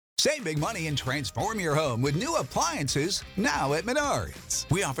Save big money and transform your home with new appliances now at Menards.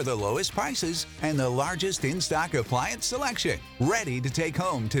 We offer the lowest prices and the largest in-stock appliance selection, ready to take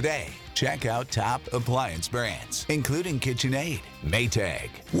home today. Check out top appliance brands, including KitchenAid, Maytag,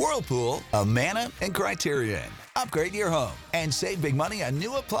 Whirlpool, Amana, and Criterion. Upgrade your home and save big money on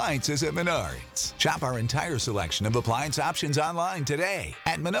new appliances at Menards. Shop our entire selection of appliance options online today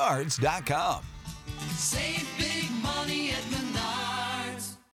at menards.com. Save big money at Menards.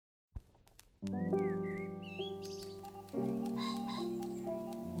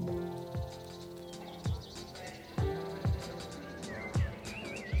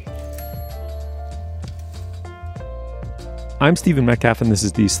 I'm Stephen Metcalf, and this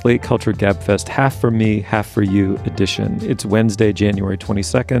is the Slate Culture Gabfest Half for Me, Half for You edition. It's Wednesday, January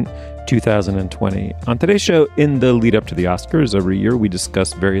 22nd, 2020. On today's show, in the lead up to the Oscars, every year we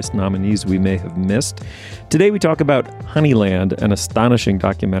discuss various nominees we may have missed. Today we talk about Honeyland, an astonishing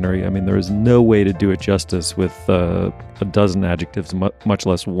documentary. I mean, there is no way to do it justice with a dozen adjectives, much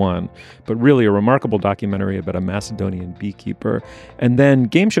less one, but really a remarkable documentary about a Macedonian beekeeper. And then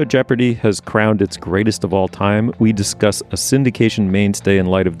Game Show Jeopardy has crowned its greatest of all time. We discuss a syndication mainstay in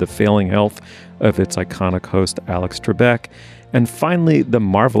light of the failing health of its iconic host, Alex Trebek. And finally, the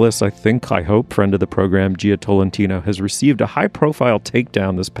marvelous, I hope, friend of the program, Gia Tolentino, has received a high-profile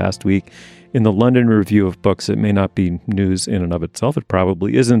takedown this past week in the London Review of Books. It may not be news in and of itself. It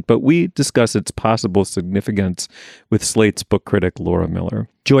probably isn't. But we discuss its possible significance with Slate's book critic, Laura Miller.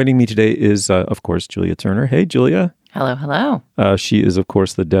 Joining me today is, of course, Julia Turner. Hey, Julia. Hello, hello. She is, of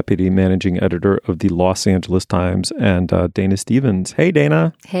course, the deputy managing editor of the Los Angeles Times, and Dana Stevens. Hey,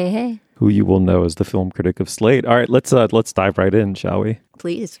 Dana. Hey, hey. Who you will know as the film critic of Slate. All right, let's dive right in, shall we?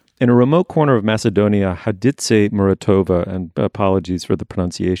 Please. In a remote corner of Macedonia, Hadice Muratova, and apologies for the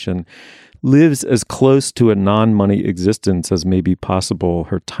pronunciation, lives as close to a non-money existence as may be possible.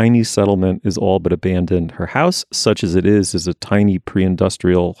 Her tiny settlement is all but abandoned. Her house, such as it is a tiny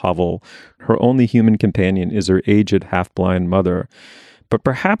pre-industrial hovel. Her only human companion is her aged, half-blind mother. But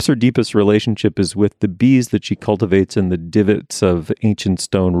perhaps her deepest relationship is with the bees that she cultivates in the divots of ancient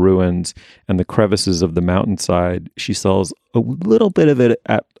stone ruins and the crevices of the mountainside. She sells a little bit of it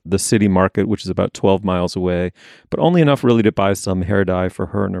at the city market, which is about 12 miles away, but only enough really to buy some hair dye for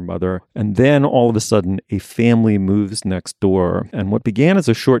her and her mother. And then all of a sudden, a family moves next door. And what began as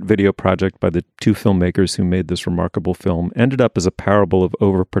a short video project by the two filmmakers who made this remarkable film ended up as a parable of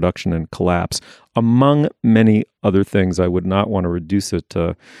overproduction and collapse. Among many other things, I would not want to reduce it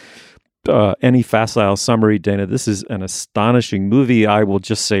to any facile summary. Dana, this is an astonishing movie. I will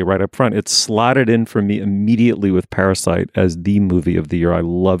just say right up front, it's slotted in for me immediately with Parasite as the movie of the year. I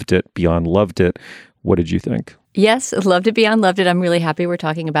loved it, beyond loved it. What did you think? Yes, loved it beyond loved it. I'm really happy we're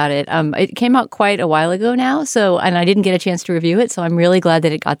talking about it. It came out quite a while ago now, and I didn't get a chance to review it, so I'm really glad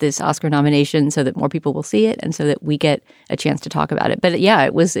that it got this Oscar nomination so that more people will see it and so that we get a chance to talk about it. But yeah,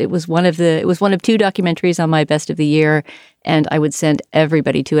 it was one of two documentaries on my best of the year, and I would send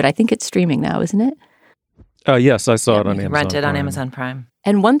everybody to it. I think it's streaming now, isn't it? Yes, I saw it on Amazon. Rent it on Amazon Prime.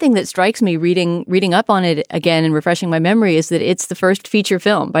 And one thing that strikes me reading up on it again and refreshing my memory is that it's the first feature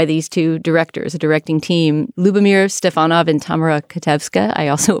film by these two directors, a directing team, Lubomir Stefanov and Tamara Katevska. I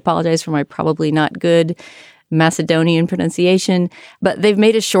also apologize for my probably not good Macedonian pronunciation, but they've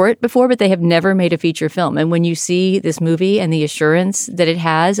made a short before, but they have never made a feature film. And when you see this movie and the assurance that it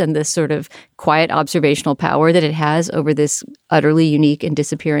has and this sort of quiet observational power that it has over this utterly unique and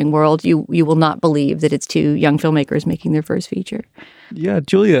disappearing world, you will not believe that it's two young filmmakers making their first feature. Yeah,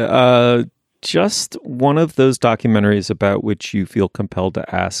 Julia, just one of those documentaries about which you feel compelled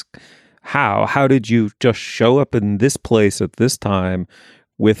to ask, how did you just show up in this place at this time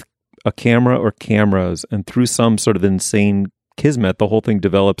with a camera or cameras, and through some sort of insane kismet, the whole thing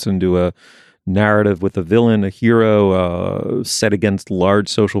develops into a narrative with a villain, a hero, set against large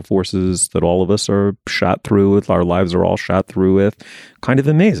social forces that all of us are shot through with, our lives are all shot through with. Kind of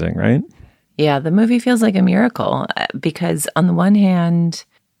amazing, right? Yeah, the movie feels like a miracle because on the one hand,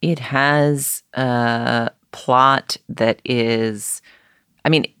 it has a plot that is,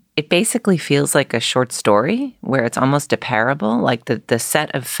 it basically feels like a short story where it's almost a parable, like the set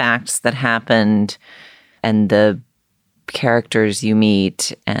of facts that happened and the characters you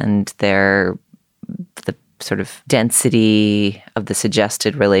meet and the sort of density of the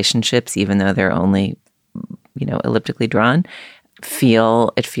suggested relationships, even though they're only, elliptically drawn,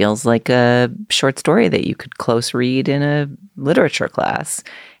 it feels like a short story that you could close read in a literature class.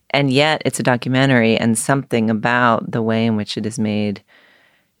 And yet it's a documentary, and something about the way in which it is made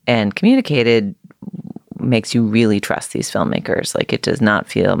and communicated makes you really trust these filmmakers. Like, it does not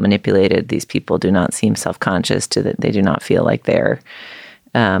feel manipulated. These people do not seem self-conscious they do not feel like they're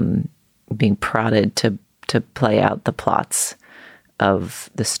being prodded to play out the plots of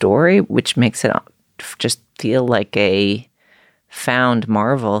the story, which makes it just feel like a found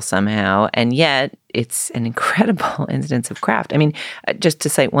marvel somehow. And yet it's an incredible instance of craft. I mean, just to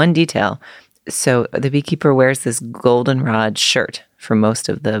cite one detail. So the beekeeper wears this goldenrod shirt for most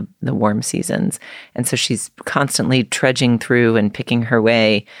of the warm seasons. And so she's constantly trudging through and picking her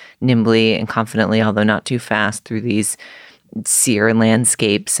way nimbly and confidently, although not too fast, through these sere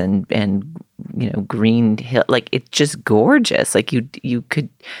landscapes and green hill. Like, it's just gorgeous. Like you could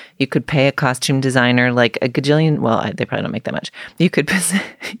pay a costume designer like a gajillion. Well, they probably don't make that much. You could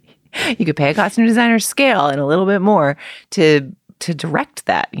pay a costume designer scale and a little bit more to direct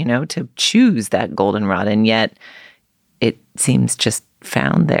that, to choose that goldenrod, and yet it seems just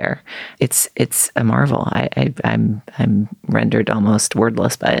found there. It's a marvel. I'm rendered almost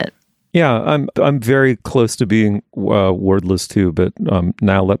wordless by it. Yeah, I'm very close to being wordless too, but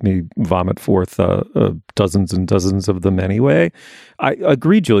now let me vomit forth dozens and dozens of them anyway. I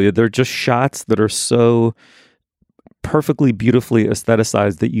agree, Julia. They're just shots that are so perfectly, beautifully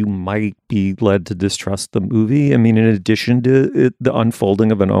aestheticized that you might be led to distrust the movie. I mean, in addition to the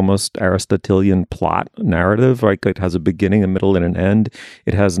unfolding of an almost Aristotelian plot narrative, right? It has a beginning, a middle, and an end.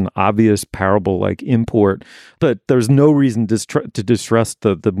 It has an obvious parable-like import, but there's no reason to distrust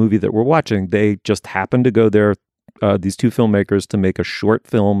the movie that we're watching. They just happen to go there, these two filmmakers, to make a short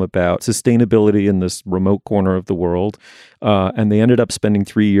film about sustainability in this remote corner of the world. And they ended up spending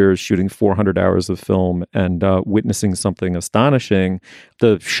 3 years shooting 400 hours of film and witnessing something astonishing.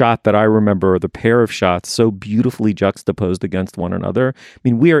 The shot that I remember, the pair of shots so beautifully juxtaposed against one another. I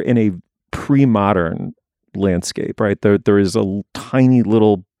mean, we are in a pre-modern landscape, right? There is a tiny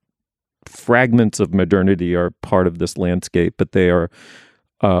little fragments of modernity are part of this landscape, but they are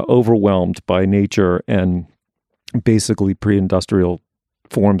overwhelmed by nature and basically pre-industrial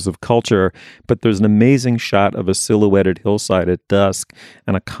forms of culture. But there's an amazing shot of a silhouetted hillside at dusk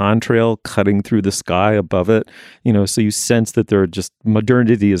and a contrail cutting through the sky above it. So you sense that there are just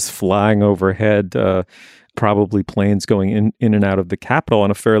modernity is flying overhead, probably planes going in and out of the Capitol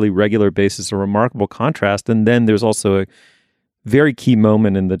on a fairly regular basis, a remarkable contrast. And then there's also a very key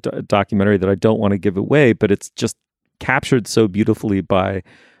moment in the documentary that I don't want to give away, but it's just captured so beautifully by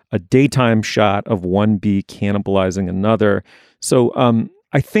a daytime shot of one bee cannibalizing another. So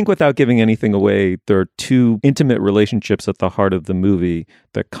I think, without giving anything away, there are two intimate relationships at the heart of the movie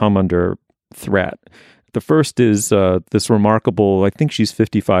that come under threat. The first is this remarkable, I think she's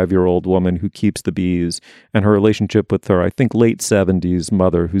 55-year-old woman who keeps the bees, and her relationship with her, I think, late 70s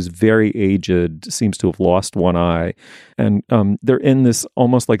mother, who's very aged, seems to have lost one eye. And they're in this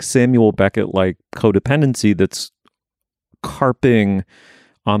almost like Samuel Beckett-like codependency that's carping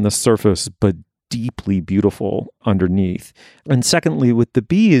on the surface, but deeply beautiful underneath. And secondly, with the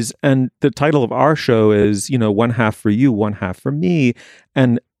bees, and the title of our show is, one half for you, one half for me.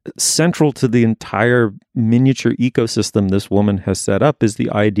 And central to the entire miniature ecosystem this woman has set up is the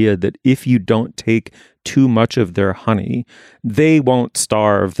idea that if you don't take too much of their honey, they won't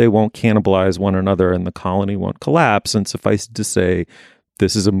starve, they won't cannibalize one another, and the colony won't collapse. And suffice it to say,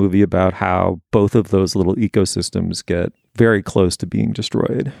 this is a movie about how both of those little ecosystems get very close to being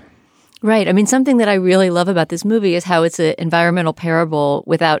destroyed. Right. I mean, something that I really love about this movie is how it's an environmental parable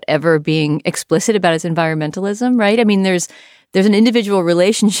without ever being explicit about its environmentalism, right? I mean, there's an individual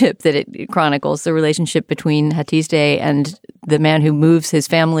relationship that it chronicles, the relationship between Hatiste and the man who moves his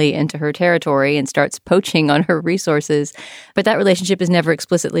family into her territory and starts poaching on her resources. But that relationship is never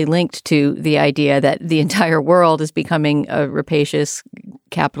explicitly linked to the idea that the entire world is becoming a rapacious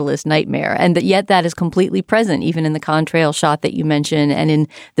capitalist nightmare. And yet that is completely present, even in the contrail shot that you mentioned and in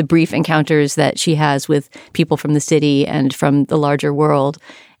the brief encounters that she has with people from the city and from the larger world.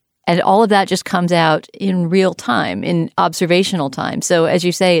 And all of that just comes out in real time, in observational time. So as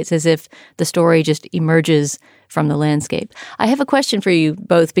you say, it's as if the story just emerges from the landscape. I have a question for you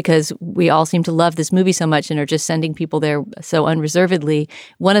both, because we all seem to love this movie so much and are just sending people there so unreservedly.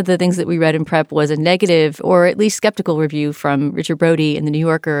 One of the things that we read in prep was a negative, or at least skeptical, review from Richard Brody in The New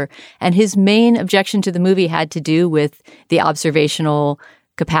Yorker. And his main objection to the movie had to do with the observational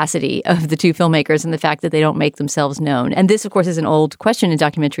capacity of the two filmmakers and the fact that they don't make themselves known. And this, of course, is an old question in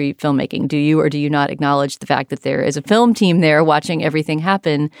documentary filmmaking. Do you or do you not acknowledge the fact that there is a film team there watching everything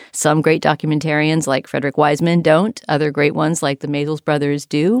happen? Some great documentarians like Frederick Wiseman don't. Other great ones like the Maysles brothers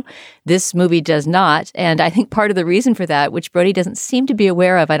do. This movie does not. And I think part of the reason for that, which Brody doesn't seem to be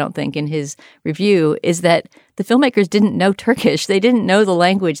aware of, I don't think, in his review, is that the the filmmakers didn't know Turkish. They didn't know the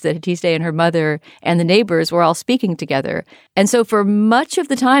language that Hatice and her mother and the neighbors were all speaking together. And so for much of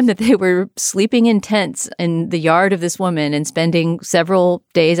the time that they were sleeping in tents in the yard of this woman and spending several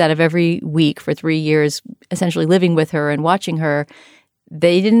days out of every week for 3 years, essentially living with her and watching her,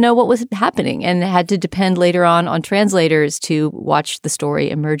 they didn't know what was happening and had to depend later on translators to watch the story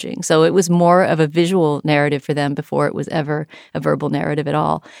emerging. So it was more of a visual narrative for them before it was ever a verbal narrative at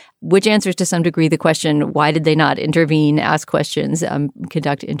all, which answers to some degree the question, why did they not intervene, ask questions,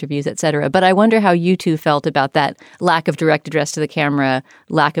 conduct interviews, et cetera. But I wonder how you two felt about that lack of direct address to the camera,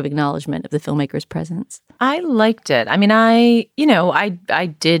 lack of acknowledgement of the filmmaker's presence. I liked it. I mean, I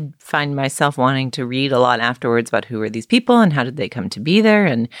did find myself wanting to read a lot afterwards about who are these people and how did they come to be there,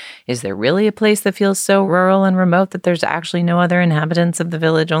 and is there really a place that feels so rural and remote that there's actually no other inhabitants of the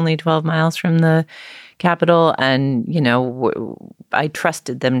village only 12 miles from the capital? And, I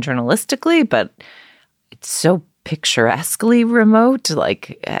trusted them journalistically, but it's so picturesquely remote.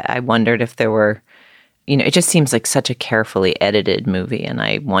 Like, I wondered if there were, it just seems like such a carefully edited movie, and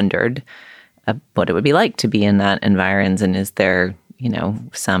I wondered what it would be like to be in that environs, and is there,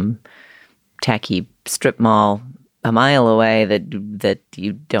 some tacky strip mall a mile away that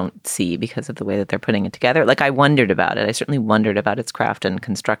you don't see because of the way that they're putting it together. Like, I wondered about it. I certainly wondered about its craft and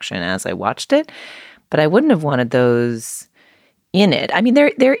construction as I watched it, but I wouldn't have wanted those in it. I mean,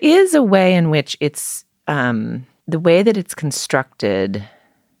 there is a way in which it's the way that it's constructed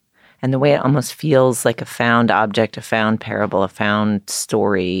and the way it almost feels like a found object, a found parable, a found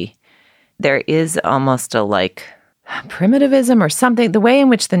story. There is almost a primitivism or something. The way in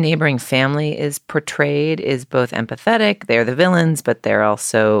which the neighboring family is portrayed is both empathetic. They're the villains, but they're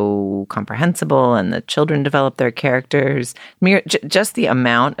also comprehensible, and the children develop their characters. Just the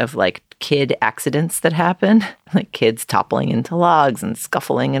amount of kid accidents that happen, like kids toppling into logs and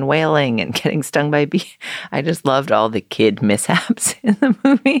scuffling and wailing and getting stung by bees. I just loved all the kid mishaps in the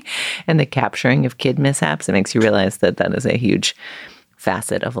movie, and the capturing of kid mishaps. It makes you realize that is a huge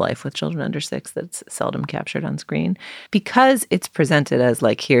facet of life with children under 6 that's seldom captured on screen, because it's presented as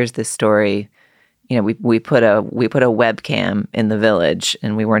here's this story. We put a webcam in the village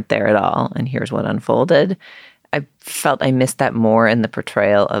and we weren't there at all, and here's what unfolded. I felt I missed that more in the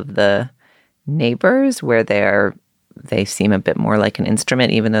portrayal of the neighbors, where they seem a bit more like an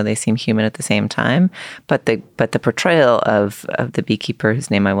instrument, even though they seem human at the same time. But the portrayal of the beekeeper, whose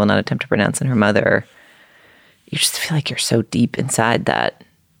name I will not attempt to pronounce, and her mother, you just feel like you're so deep inside that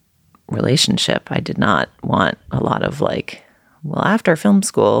relationship. I did not want a lot of after film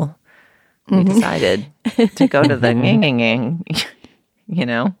school, we decided to go to the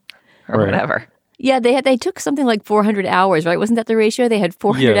or Right. whatever. Yeah, they took something like 400 hours, right? Wasn't that the ratio? They had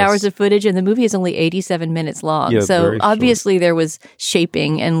 400 Yes. hours of footage, and the movie is only 87 minutes long. Yeah, so very short. obviously there was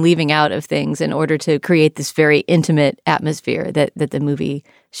shaping and leaving out of things in order to create this very intimate atmosphere that the movie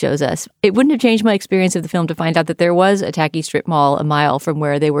shows us. It wouldn't have changed my experience of the film to find out that there was a tacky strip mall a mile from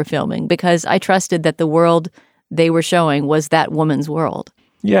where they were filming, because I trusted that the world they were showing was that woman's world.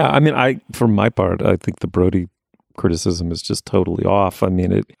 Yeah, I mean, for my part, I think the Brody criticism is just totally off. I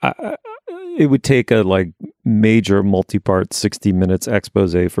mean, it would take a major multi-part 60 minutes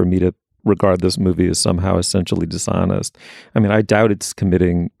expose for me to regard this movie as somehow essentially dishonest. I mean, I doubt it's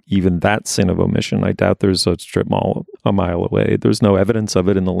committing even that sin of omission. I doubt there's a strip mall a mile away. There's no evidence of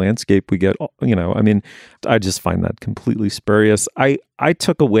it in the landscape we get. I mean, I just find that completely spurious. I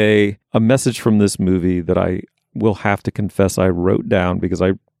took away a message from this movie that I will have to confess I wrote down, because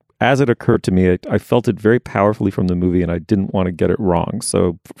as it occurred to me, I felt it very powerfully from the movie, and I didn't want to get it wrong.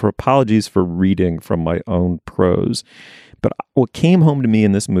 So for apologies for reading from my own prose. But what came home to me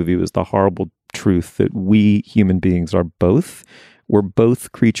in this movie was the horrible truth that we human beings we're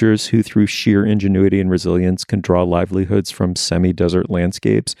both creatures who, through sheer ingenuity and resilience, can draw livelihoods from semi-desert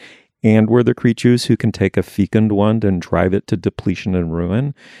landscapes. And we're the creatures who can take a fecund one and drive it to depletion and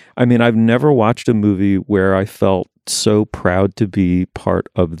ruin. I mean, I've never watched a movie where I felt so proud to be part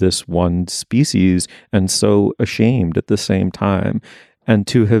of this one species and so ashamed at the same time. And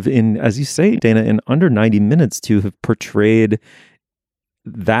to have, as you say, Dana, in under 90 minutes, to have portrayed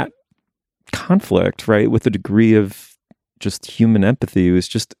that conflict, right, with a degree of just human empathy was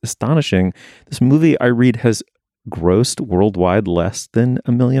just astonishing. This movie, I read, has grossed worldwide less than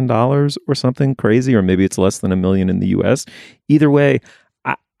 $1 million or something crazy, or maybe it's less than $1 million in the US. Either way,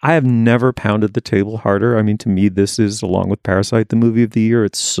 I have never pounded the table harder. I mean, to me, this is, along with Parasite, the movie of the year.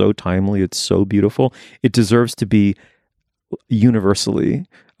 It's so timely. It's so beautiful. It deserves to be universally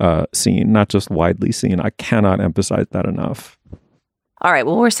seen, not just widely seen. I cannot emphasize that enough. All right.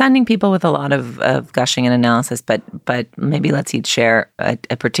 Well, we're sending people with a lot of gushing and analysis, but maybe let's each share a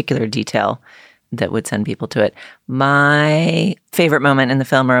particular detail that would send people to it. My favorite moment in the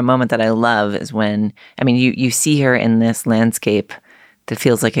film, or a moment that I love, is when, I mean, you see her in this landscape that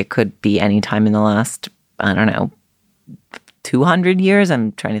feels like it could be any time in the last, I don't know, 200 years.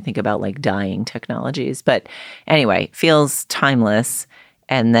 I'm trying to think about like dying technologies. But anyway, feels timeless.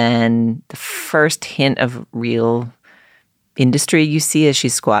 And then the first hint of real industry you see as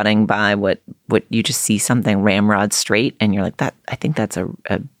she's squatting by what you just see something ramrod straight, and you're like, that, I think that's a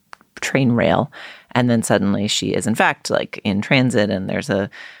train rail. And then suddenly she is in fact like in transit, and there's a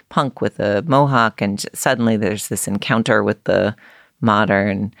punk with a mohawk, and suddenly there's this encounter with the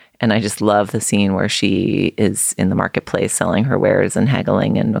modern. And I just love the scene where she is in the marketplace selling her wares and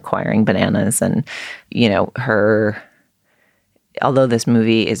haggling and acquiring bananas. And, you know, although this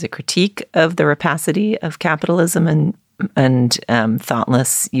movie is a critique of the rapacity of capitalism and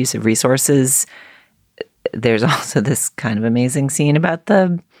thoughtless use of resources, there's also this kind of amazing scene about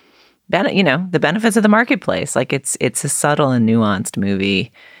the benefits of the marketplace. Like it's a subtle and nuanced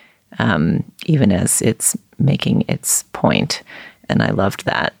movie, even as it's making its point. And I loved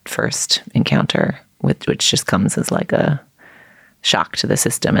that first encounter, which just comes as like a shock to the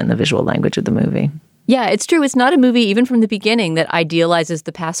system and the visual language of the movie. Yeah, it's true. It's not a movie, even from the beginning, that idealizes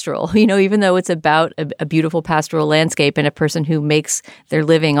the pastoral. You know, even though it's about a beautiful pastoral landscape and a person who makes their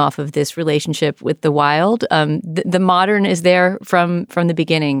living off of this relationship with the wild, the modern is there from the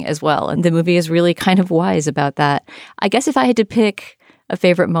beginning as well. And the movie is really kind of wise about that. I guess if I had to pick a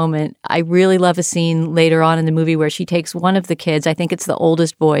favorite moment, I really love a scene later on in the movie where she takes one of the kids, I think it's the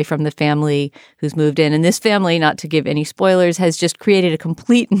oldest boy from the family who's moved in. And this family, not to give any spoilers, has just created a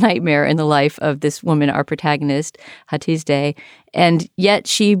complete nightmare in the life of this woman, our protagonist, Hatizde. And yet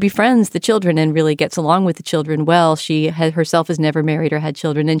she befriends the children and really gets along with the children well. She herself has never married or had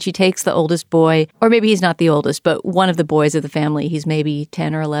children. And she takes the oldest boy, or maybe he's not the oldest, but one of the boys of the family, he's maybe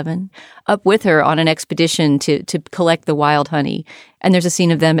 10 or 11, up with her on an expedition to collect the wild honey. And there's a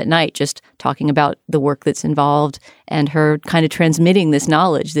scene of them at night just talking about the work that's involved and her kind of transmitting this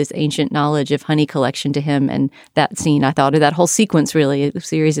knowledge, this ancient knowledge of honey collection to him. And that scene, I thought, or that whole sequence, really, a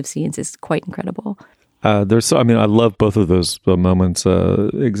series of scenes, is quite incredible. I love both of those moments.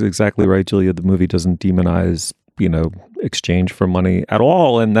 Exactly right, Julia. The movie doesn't demonize, exchange for money at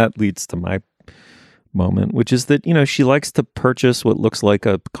all. And that leads to my moment, which is that, she likes to purchase what looks like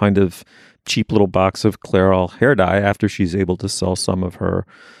a kind of cheap little box of Clairol hair dye after she's able to sell some of her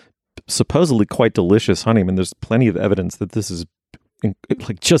supposedly quite delicious honey. I mean, there's plenty of evidence that this is a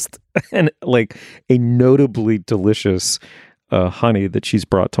notably delicious honey that she's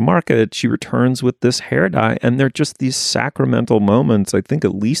brought to market. She returns with this hair dye, and they're just these sacramental moments, I think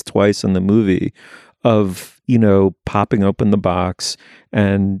at least twice in the movie, of popping open the box,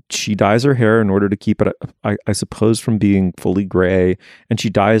 and she dyes her hair in order to keep it, I suppose, from being fully gray. And she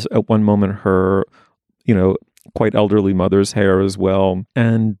dyes at one moment her quite elderly mother's hair as well.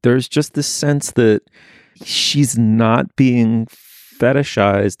 And there's just this sense that she's not being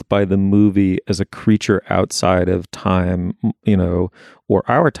fetishized by the movie as a creature outside of time, or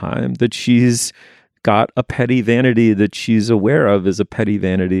our time, that she's got a petty vanity that she's aware of as a petty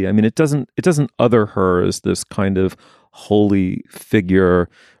vanity. I mean, it doesn't other her as this kind of holy figure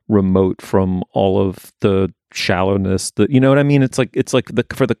remote from all of the shallowness that, you know what I mean? It's like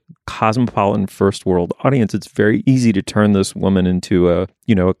for the cosmopolitan first world audience, it's very easy to turn this woman into a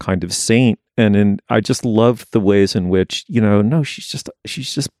kind of saint. And I just love the ways in which, no,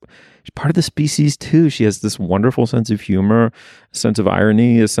 she's part of the species too. She has this wonderful sense of humor, a sense of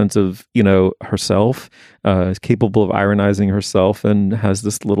irony, a sense of, herself, is capable of ironizing herself, and has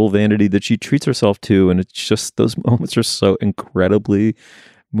this little vanity that she treats herself to. And it's just, those moments are so incredibly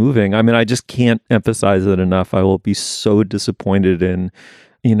moving. I mean, I just can't emphasize it enough. I will be so disappointed in,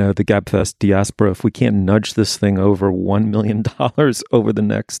 the Gabfest diaspora if we can't nudge this thing over $1 million over the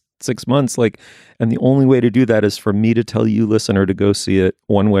next 6 months. And the only way to do that is for me to tell you, listener, to go see it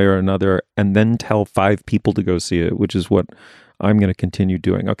one way or another, and then tell 5 people to go see it, which is what I'm going to continue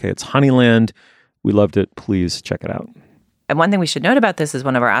doing. Okay, it's Honeyland. We loved it. Please check it out. And one thing we should note about this is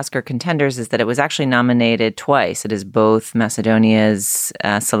one of our Oscar contenders is that it was actually nominated twice. It is both Macedonia's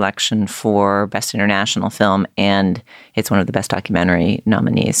selection for Best International Film, and it's one of the Best Documentary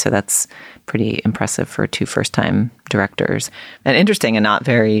nominees. So that's pretty impressive for 2 first-time directors. An interesting and not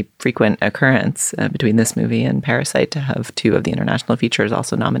very frequent occurrence between this movie and Parasite to have 2 of the international features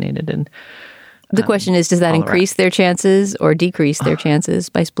also nominated. And the question is, does that increase their chances or decrease their chances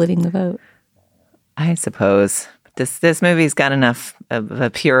by splitting the vote? I suppose. This movie's got enough of a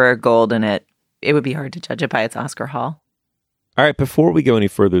pure gold in it. It would be hard to judge it by its Oscar haul. All right, before we go any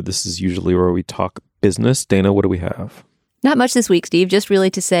further, this is usually where we talk business. Dana, what do we have? Not much this week, Steve. Just really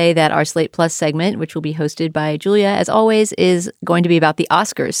to say that our Slate Plus segment, which will be hosted by Julia, as always, is going to be about the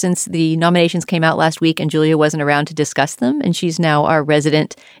Oscars. Since the nominations came out last week and Julia wasn't around to discuss them, and she's now our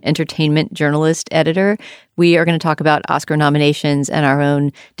resident entertainment journalist editor, we are going to talk about Oscar nominations and our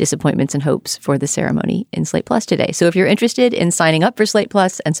own disappointments and hopes for the ceremony in Slate Plus today. So if you're interested in signing up for Slate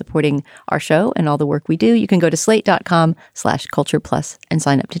Plus and supporting our show and all the work we do, you can go to slate.com/cultureplus and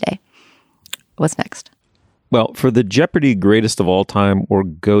sign up today. What's next? Well, for the Jeopardy! Greatest of All Time, or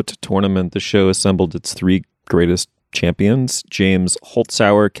GOAT tournament, the show assembled its three greatest champions, James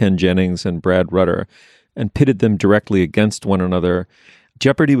Holzhauer, Ken Jennings, and Brad Rutter, and pitted them directly against one another.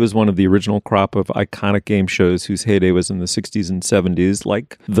 Jeopardy! Was one of the original crop of iconic game shows whose heyday was in the 60s and 70s.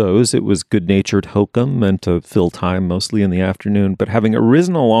 Like those, it was good-natured hokum meant to fill time, mostly in the afternoon. But having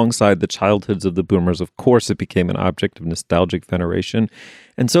arisen alongside the childhoods of the boomers, of course, it became an object of nostalgic veneration.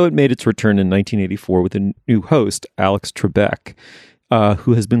 And so it made its return in 1984 with a new host, Alex Trebek,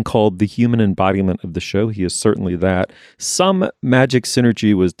 who has been called the human embodiment of the show. He is certainly that. Some magic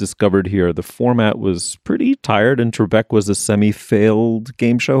synergy was discovered here. The format was pretty tired, and Trebek was a semi-failed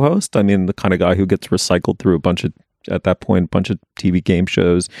game show host. I mean, the kind of guy who gets recycled through a bunch of TV game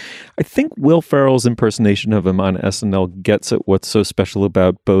shows. I think Will Ferrell's impersonation of him on SNL gets at what's so special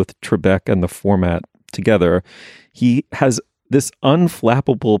about both Trebek and the format together. He has this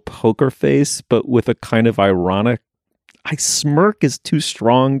unflappable poker face, but with a kind of ironic, I smirk is too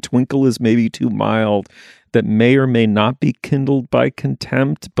strong, twinkle is maybe too mild, that may or may not be kindled by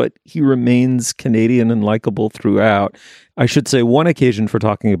contempt, but he remains Canadian and likable throughout. I should say one occasion for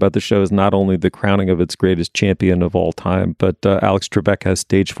talking about the show is not only the crowning of its greatest champion of all time, but Alex Trebek has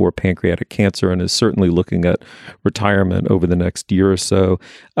stage 4 pancreatic cancer and is certainly looking at retirement over the next year or so.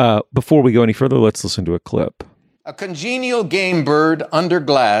 Before we go any further, let's listen to a clip. A congenial game bird under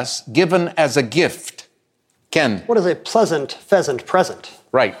glass given as a gift. Ken. What is a pleasant pheasant present?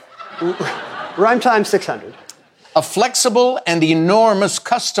 Right. Rhyme time 600. A flexible and enormous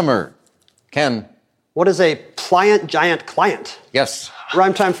customer. Ken. What is a pliant giant client? Yes.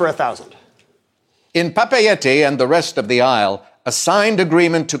 Rhyme time for 1,000. In Papeete and the rest of the aisle, a signed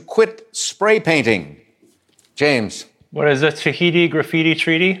agreement to quit spray painting. James. What is the Tahiti Graffiti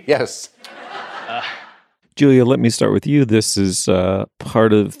Treaty? Yes. Julia, let me start with you. This is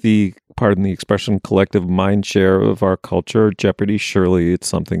part of the, pardon the expression, collective mind share of our culture. Jeopardy! Surely it's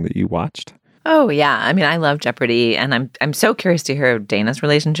something that you watched. Oh, yeah. I mean, I love Jeopardy! And I'm so curious to hear Dana's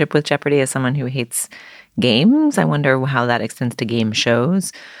relationship with Jeopardy! As someone who hates games. I wonder how that extends to game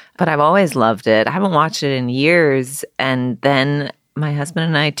shows. But I've always loved it. I haven't watched it in years. And then my husband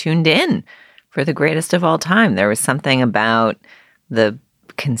and I tuned in for the greatest of all time. There was something about the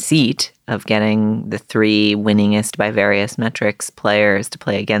conceit of getting the three winningest by various metrics players to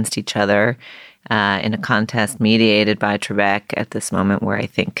play against each other in a contest mediated by Trebek at this moment where I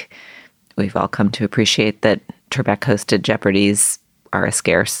think we've all come to appreciate that Trebek-hosted Jeopardies are a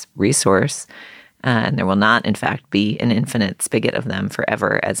scarce resource, and there will not, in fact, be an infinite spigot of them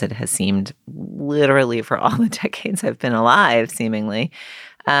forever, as it has seemed literally for all the decades I've been alive, seemingly,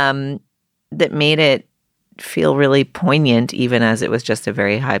 that made it feel really poignant, even as it was just a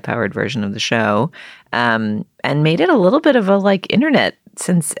very high-powered version of the show, and made it a little bit of a internet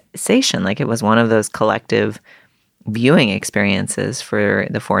sensation. Like it was one of those collective viewing experiences for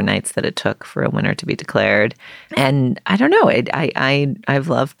the 4 nights that it took for a winner to be declared. And I don't know, I've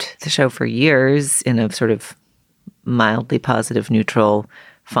loved the show for years in a sort of mildly positive, neutral,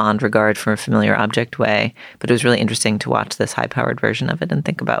 fond regard for a familiar object way. But it was really interesting to watch this high-powered version of it and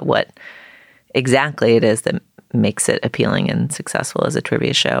think about what exactly it is that makes it appealing and successful as a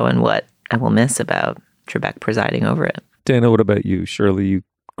trivia show, and what I will miss about Trebek presiding over it. Dana, what about you? Surely you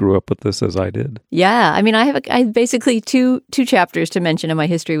grew up with this as I did. Yeah, I mean, I have basically two chapters to mention in my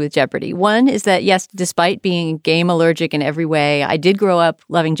history with Jeopardy! One is that, yes, despite being game allergic in every way, I did grow up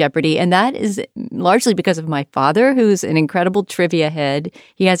loving Jeopardy! And that is largely because of my father, who's an incredible trivia head.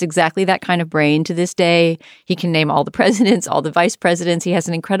 He has exactly that kind of brain. To this day, he can name all the presidents, all the vice presidents. He has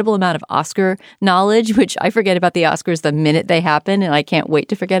an incredible amount of Oscar knowledge, which I forget about the Oscars the minute they happen, and I can't wait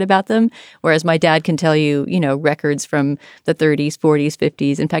to forget about them. Whereas my dad can tell you, records from the 30s, 40s,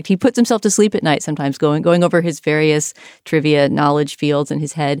 50s. In fact, he puts himself to sleep at night sometimes going over his various trivia knowledge fields in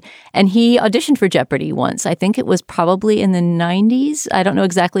his head. And he auditioned for Jeopardy! Once. I think it was probably in the 90s. I don't know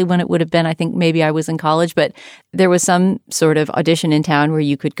exactly when it would have been. I think maybe I was in college, but there was some sort of audition in town where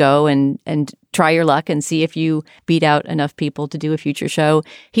you could go and try your luck and see if you beat out enough people to do a future show.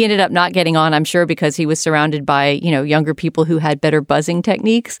 He ended up not getting on, I'm sure, because he was surrounded by, younger people who had better buzzing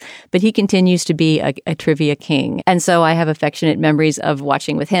techniques, but he continues to be a trivia king. And so I have affectionate memories of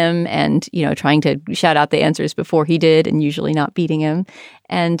watching with him and, trying to shout out the answers before he did and usually not beating him.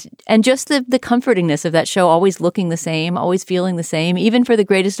 And just the comfortingness of that show, always looking the same, always feeling the same. Even for the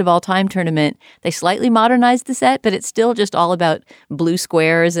Greatest of All Time tournament, they slightly modernized the set, but it's still just all about blue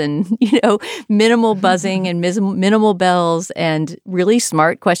squares and, minimal buzzing and minimal bells and really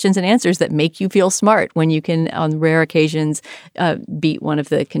smart questions and answers that make you feel smart when you can, on rare occasions, beat one of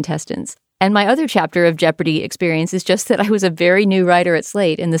the contestants. And my other chapter of Jeopardy experience is just that I was a very new writer at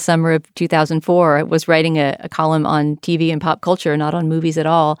Slate in the summer of 2004. I was writing a column on TV and pop culture, not on movies at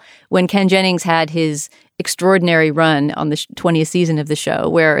all, when Ken Jennings had his extraordinary run on the 20th season of the show,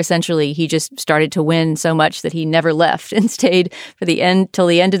 where essentially he just started to win so much that he never left and stayed for the end till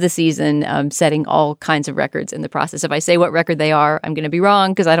the end of the season, setting all kinds of records in the process. If I say what record they are, I'm going to be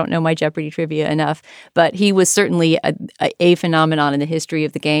wrong because I don't know my Jeopardy trivia enough. But he was certainly a phenomenon in the history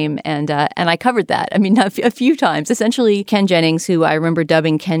of the game, and I covered that. I mean, a few times. Essentially, Ken Jennings, who I remember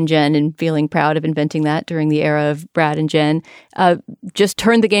dubbing Ken Jen and feeling proud of inventing that during the era of Brad and Jen, just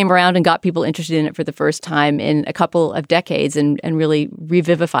turned the game around and got people interested in it for the first time in a couple of decades and really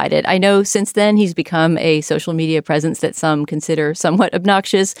revivified it. I know since then he's become a social media presence that some consider somewhat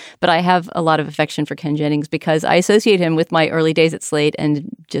obnoxious, but I have a lot of affection for Ken Jennings because I associate him with my early days at Slate and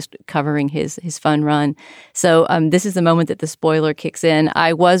just covering his fun run. So this is the moment that the spoiler kicks in.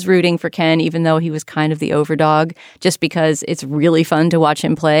 I was rooting for Ken, even though he was kind of the overdog, just because it's really fun to watch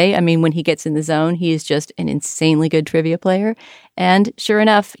him play. I mean, when he gets in the zone, he is just an insanely good trivia player. And sure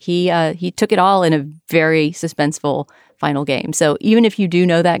enough, he took it all in a very suspenseful final game. So even if you do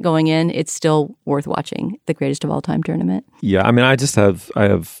know that going in, it's still worth watching the Greatest of All Time tournament. Yeah, I mean, I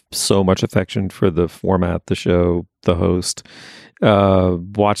have so much affection for the format, the show, the host.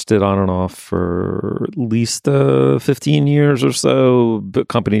 Watched it on and off for at least 15 years or so.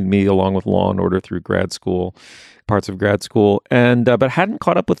 Accompanied me along with Law and Order through grad school, parts of grad school, and but hadn't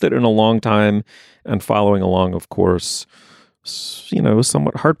caught up with it in a long time. And following along, of course,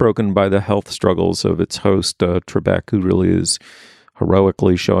 somewhat heartbroken by the health struggles of its host, Trebek, who really is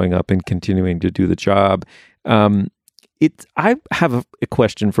heroically showing up and continuing to do the job. I have a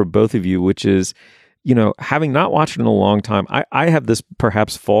question for both of you, which is, having not watched it in a long time, I have this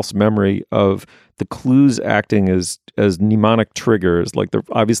perhaps false memory of the clues acting as mnemonic triggers. Like they're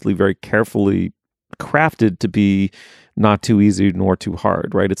obviously very carefully crafted to be not too easy nor too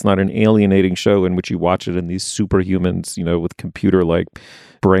hard, right? It's not an alienating show in which you watch it and these superhumans, with computer-like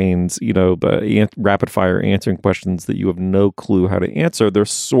brains, but rapid fire answering questions that you have no clue how to answer. They're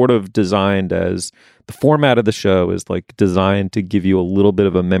sort of designed as the format of the show is like designed to give you a little bit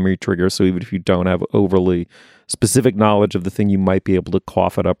of a memory trigger. So even if you don't have overly specific knowledge of the thing, you might be able to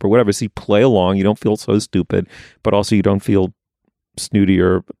cough it up or whatever. So you play along, you don't feel so stupid, but also you don't feel snooty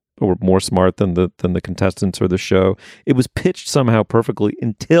or more smart than the contestants or the show. It was pitched somehow perfectly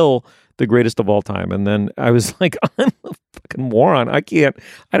until the Greatest of All Time. And then I was like, I'm a fucking moron. I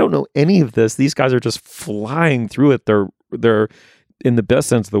don't know any of this. These guys are just flying through it. They're in the best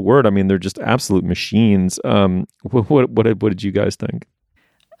sense of the word. I mean, they're just absolute machines. What did you guys think?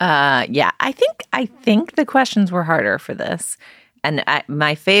 Yeah, I think the questions were harder for this. And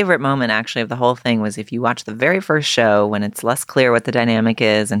my favorite moment, actually, of the whole thing was if you watch the very first show when it's less clear what the dynamic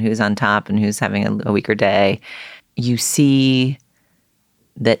is and who's on top and who's having a weaker day, you see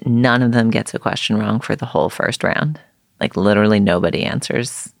that none of them gets a question wrong for the whole first round. Like literally nobody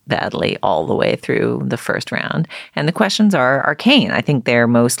answers badly all the way through the first round. And the questions are arcane. I think they're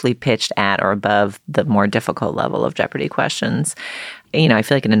mostly pitched at or above the more difficult level of Jeopardy questions. I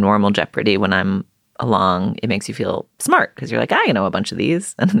feel like in a normal Jeopardy, when I'm along, it makes you feel smart because you're like, I know a bunch of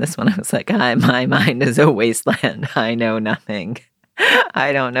these. And in this one, I was like, my mind is a wasteland. I know nothing.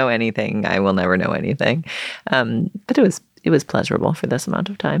 I don't know anything. I will never know anything. But it was pleasurable for this amount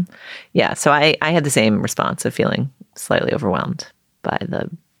of time. Yeah, so I had the same response of feeling slightly overwhelmed by the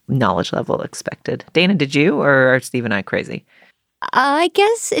knowledge level expected. Dana, did you, or are Steve and I crazy? I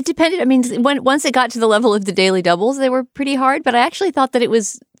guess it depended. I mean, once it got to the level of the daily doubles, they were pretty hard, but I actually thought that it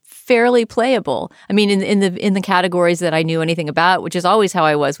was fairly playable. I mean, in the categories that I knew anything about, which is always how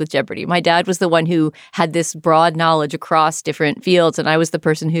I was with Jeopardy. My dad was the one who had this broad knowledge across different fields, and I was the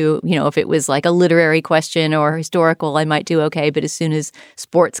person who, if it was like a literary question or historical, I might do okay. But as soon as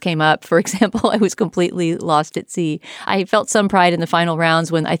sports came up, for example, I was completely lost at sea. I felt some pride in the final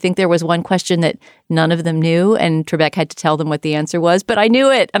rounds when I think there was one question that none of them knew, and Trebek had to tell them what the answer was. But I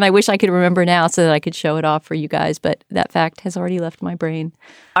knew it, and I wish I could remember now so that I could show it off for you guys. But that fact has already left my brain.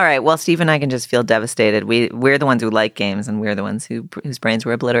 All right. Well, Steve and I can just feel devastated. We're the ones who like games, and we're the ones whose brains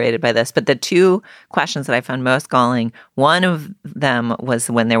were obliterated by this. But the two questions that I found most galling, one of them was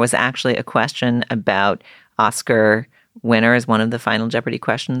when there was actually a question about Oscar winners. One of the final Jeopardy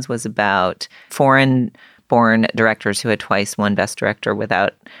questions was about foreign-born directors who had twice won Best Director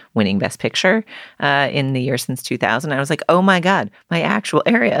without winning Best Picture in the year since 2000. I was like, oh my God, my actual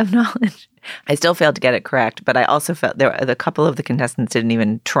area of knowledge. I still failed to get it correct, but I also felt a couple of the contestants didn't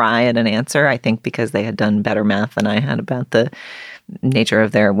even try at an answer, I think because they had done better math than I had about the nature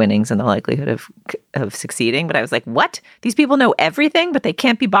of their winnings and the likelihood of succeeding. But I was like, what? These people know everything, but they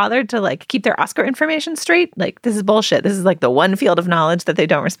can't be bothered to like keep their Oscar information straight? Like, this is bullshit. This is like the one field of knowledge that they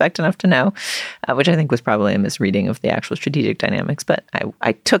don't respect enough to know, which I think was probably a misreading of the actual strategic dynamics. But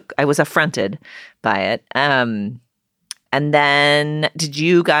I was affronted by it. And then, did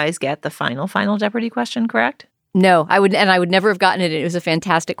you guys get the final Jeopardy question correct? No, I would never have gotten it. It was a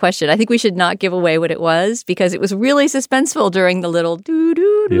fantastic question. I think we should not give away what it was because it was really suspenseful during the little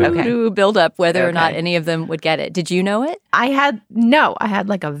doo build up whether or not any of them would get it. Did you know it? I had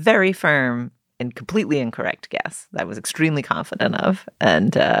like a very firm and completely incorrect guess that I was extremely confident of,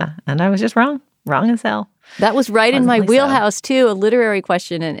 and I was just wrong as hell. That was right in my wheelhouse, too, a literary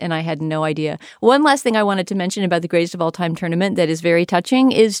question, and I had no idea. One last thing I wanted to mention about the Greatest of All Time tournament that is very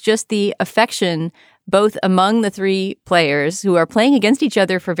touching is just the affection both among the three players who are playing against each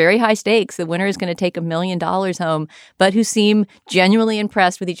other for very high stakes. The winner is going to take $1 million home, but who seem genuinely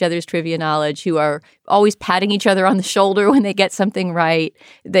impressed with each other's trivia knowledge, who are always patting each other on the shoulder when they get something right.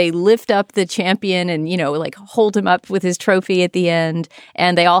 They lift up the champion and, like hold him up with his trophy at the end,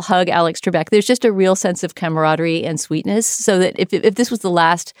 and they all hug Alex Trebek. There's just a real sense of camaraderie and sweetness, so that if this was the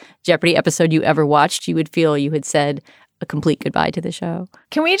last Jeopardy episode you ever watched, you would feel you had said a complete goodbye to the show.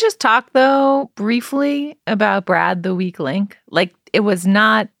 Can we just talk, though, briefly about Brad the weak link? Like, it was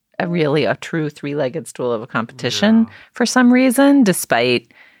not really a true three-legged stool of a competition for some reason,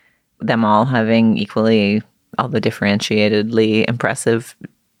 despite them all having equally, although differentiatedly impressive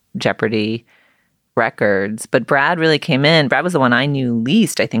Jeopardy records. But Brad really came in. Brad was the one I knew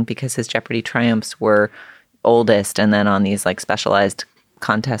least, I think, because his Jeopardy triumphs were oldest and then on these like specialized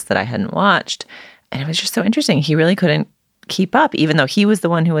contests that I hadn't watched. And it was just so interesting. He really couldn't keep up, even though he was the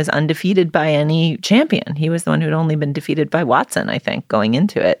one who was undefeated by any champion. He was the one who'd only been defeated by Watson, I think, going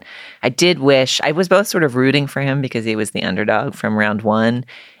into it. I did wish, I was both sort of rooting for him because he was the underdog from round one,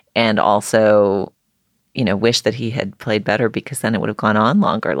 and also, wish that he had played better because then it would have gone on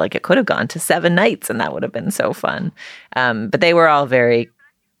longer. Like, it could have gone to 7 nights and that would have been so fun. But they were all very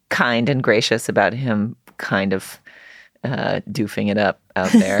kind and gracious about him kind of doofing it up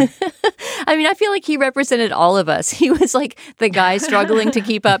out there. I mean, I feel like he represented all of us. He was like the guy struggling to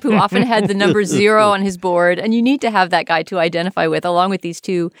keep up who often had the number 0 on his board. And you need to have that guy to identify with along with these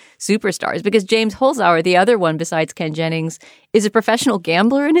two superstars, because James Holzhauer, the other one besides Ken Jennings, is a professional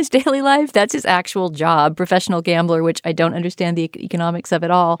gambler in his daily life. That's his actual job, professional gambler, which I don't understand the economics of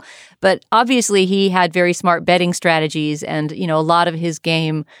it all. But obviously he had very smart betting strategies. And, a lot of his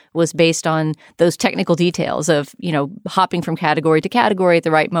game was based on those technical details of, hopping from category to category at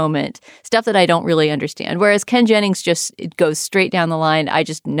the right moment, stuff that I don't really understand. Whereas Ken Jennings it goes straight down the line. I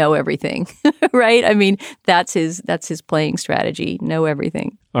just know everything, right? I mean, that's his playing strategy. Know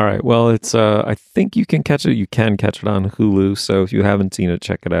everything. All right. Well, it's I think you can catch it. You can catch it on Hulu. So if you haven't seen it,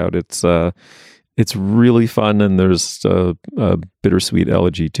 check it out. It's really fun, and there's a bittersweet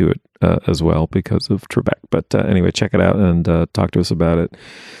elegy to it as well because of Trebek. But anyway, check it out and talk to us about it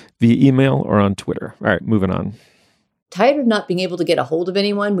via email or on Twitter. All right, moving on. Tired of not being able to get a hold of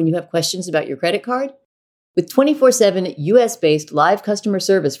anyone when you have questions about your credit card? With 24/7 US-based live customer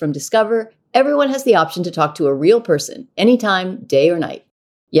service from Discover, everyone has the option to talk to a real person anytime, day or night.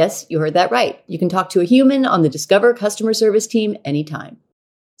 Yes, you heard that right. You can talk to a human on the Discover customer service team anytime.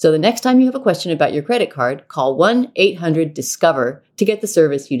 So the next time you have a question about your credit card, call 1-800-DISCOVER to get the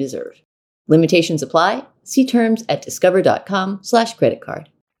service you deserve. Limitations apply. See terms at discover.com/creditcard.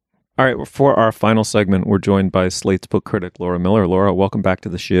 All right, for our final segment, we're joined by Slate's book critic, Laura Miller. Laura, welcome back to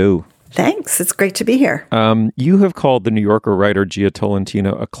the show. Thanks. It's great to be here. You have called the New Yorker writer Gia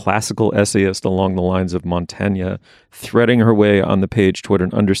Tolentino a classical essayist along the lines of Montaigne, threading her way on the page toward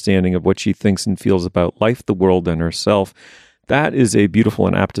an understanding of what she thinks and feels about life, the world, and herself. That is a beautiful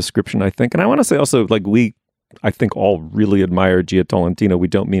and apt description, I think. And I want to say also, I think all really admire Gia Tolentino. We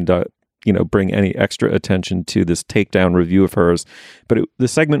don't mean to bring any extra attention to this takedown review of hers. But the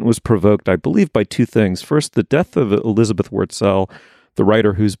segment was provoked, I believe, by two things. First, the death of Elizabeth Wurtzel, the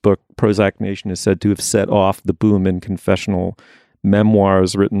writer whose book Prozac Nation is said to have set off the boom in confessional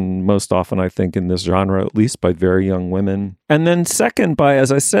memoirs written most often, I think, in this genre, at least by very young women. And then second, by,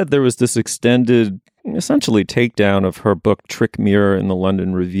 as I said, there was this extended, essentially takedown of her book Trick Mirror in the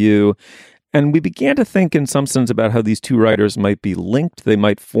London Review. And we began to think in some sense about how these two writers might be linked. They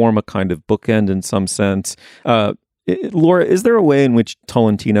might form a kind of bookend in some sense. Laura, is there a way in which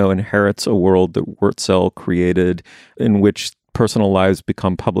Tolentino inherits a world that Wurtzel created, in which personal lives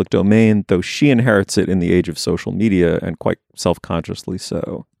become public domain, though she inherits it in the age of social media, and quite self-consciously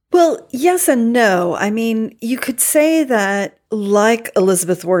so? Well, yes and no. I mean, you could say that, like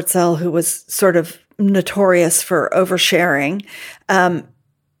Elizabeth Wurtzel, who was sort of notorious for oversharing,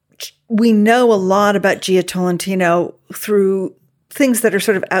 we know a lot about Jia Tolentino through things that are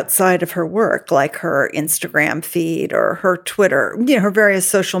sort of outside of her work, like her Instagram feed or her Twitter, her various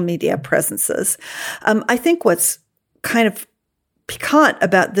social media presences. I think what's kind of piquant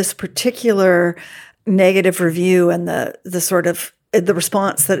about this particular negative review and the sort of the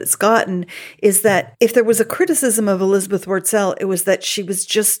response that it's gotten is that if there was a criticism of Elizabeth Wurtzel, it was that she was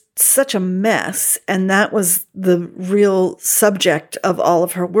just such a mess. And that was the real subject of all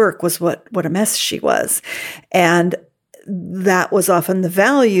of her work, was what a mess she was. And that was often the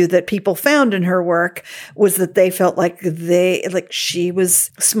value that people found in her work, was that they felt like she was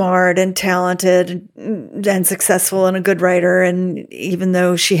smart and talented and successful and a good writer. And even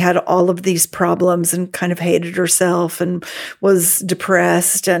though she had all of these problems and kind of hated herself and was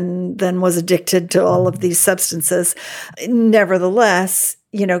depressed and then was addicted to all of these substances, nevertheless,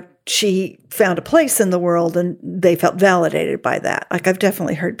 she found a place in the world and they felt validated by that. Like, I've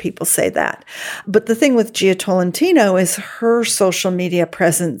definitely heard people say that. But the thing with Jia Tolentino is her social media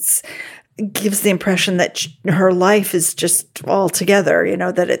presence gives the impression that her life is just all together,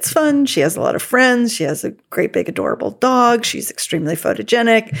 that it's fun. She has a lot of friends. She has a great, big, adorable dog. She's extremely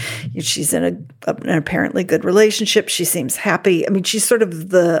photogenic. She's in an apparently good relationship. She seems happy. I mean, she's sort of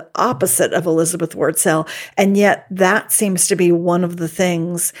the opposite of Elizabeth Wurtzel. And yet that seems to be one of the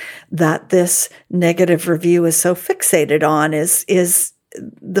things that this negative review is so fixated on, is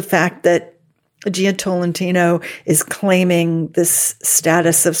the fact that Jia Tolentino is claiming this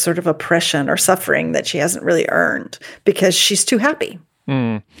status of sort of oppression or suffering that she hasn't really earned because she's too happy.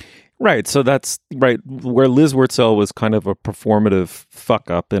 Right. So that's right. Where Liz Wurtzel was kind of a performative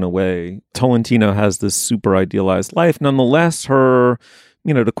fuck up in a way, Tolentino has this super idealized life. Nonetheless, her,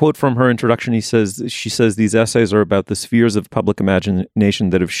 to quote from her introduction, she says, these essays are about the spheres of public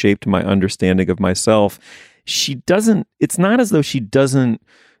imagination that have shaped my understanding of myself. It's not as though she doesn't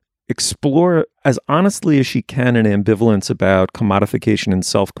explore as honestly as she can an ambivalence about commodification and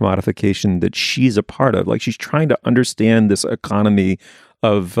self-commodification that she's a part of. Like, she's trying to understand this economy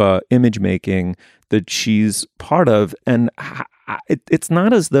of image making that she's part of. And it's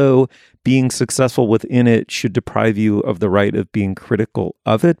not as though being successful within it should deprive you of the right of being critical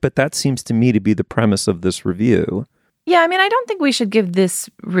of it. But that seems to me to be the premise of this review. Yeah, I mean, I don't think we should give this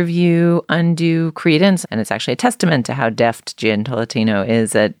review undue credence. And it's actually a testament to how deft Jia Tolentino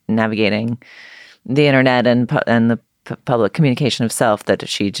is at navigating the internet and the public communication of self, that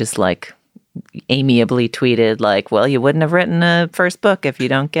she just amiably tweeted well, you wouldn't have written a first book if you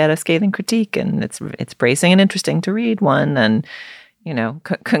don't get a scathing critique. And it's bracing and interesting to read one. And,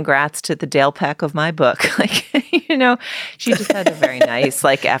 congrats to the Dale Peck of my book. She just had a very nice,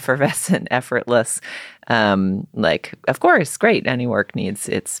 effervescent, effortless, of course, great. Any work needs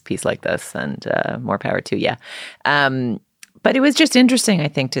its piece like this, and more power to you. But it was just interesting, I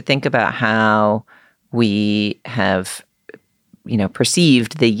think, to think about how we have,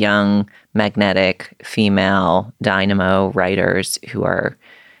 perceived the young, magnetic, female dynamo writers who are,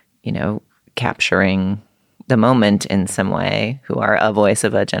 capturing the moment in some way, who are a voice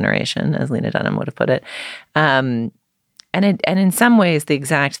of a generation, as Lena Dunham would have put it. And in some ways, the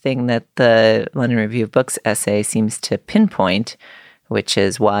exact thing that the London Review of Books essay seems to pinpoint, which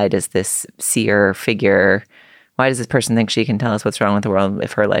is, why does this seer figure, why does this person think she can tell us what's wrong with the world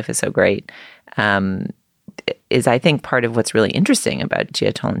if her life is so great, is, I think, part of what's really interesting about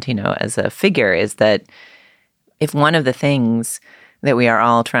Jia Tolentino as a figure, is that if one of the things that we are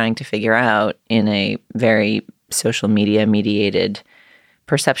all trying to figure out in a very social media mediated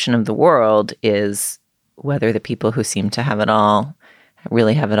perception of the world is whether the people who seem to have it all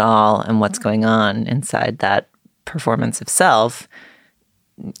really have it all, and what's going on inside that performance of self,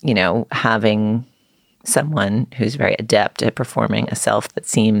 having someone who's very adept at performing a self that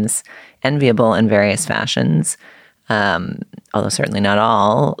seems enviable in various fashions, although certainly not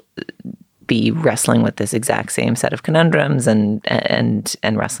all, be wrestling with this exact same set of conundrums and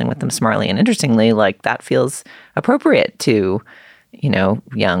wrestling with them smartly and interestingly, that feels appropriate to,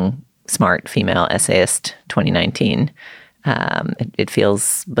 young, smart female essayist 2019. It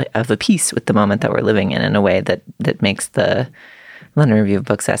feels of a piece with the moment that we're living in a way that makes the London Review of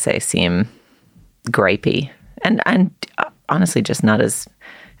Books essay seem gripey and honestly just not as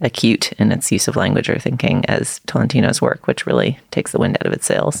acute in its use of language or thinking as Tolentino's work, which really takes the wind out of its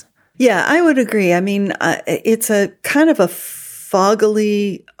sails. Yeah, I would agree. I mean, it's a kind of a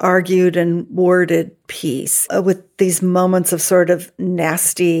foggily argued and worded piece with these moments of sort of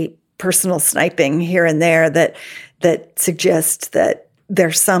nasty personal sniping here and there that suggest that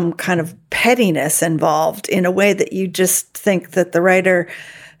there's some kind of pettiness involved in a way that you just think that the writer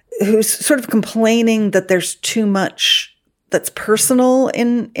who's sort of complaining that there's too much that's personal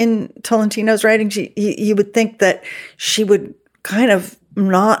in Tolentino's writing, you would think that she would kind of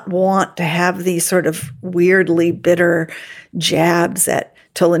not want to have these sort of weirdly bitter jabs at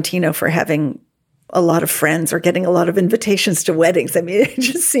Tolentino for having a lot of friends or getting a lot of invitations to weddings. I mean, it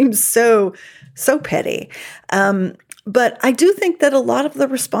just seems so petty. But I do think that a lot of the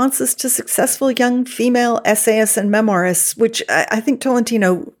responses to successful young female essayists and memoirists, which I think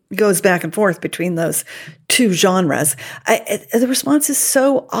Tolentino goes back and forth between those two genres, the response is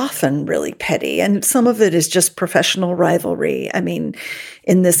so often really petty. And some of it is just professional rivalry. I mean,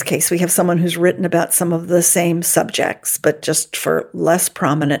 in this case, we have someone who's written about some of the same subjects, but just for less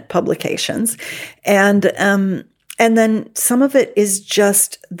prominent publications. And then some of it is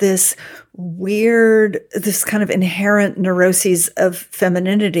just this kind of inherent neuroses of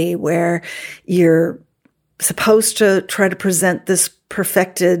femininity where you're supposed to try to present this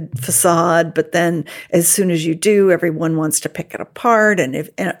perfected facade, but then as soon as you do, everyone wants to pick it apart. And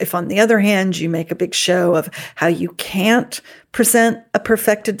if on the other hand, you make a big show of how you can't present a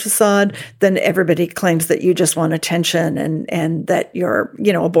perfected facade, then everybody claims that you just want attention and that you're,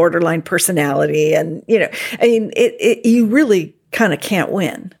 a borderline personality. And, I mean, you really kind of can't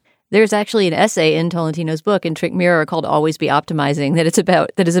win. There's actually an essay in Tolentino's book in Trick Mirror called Always Be Optimizing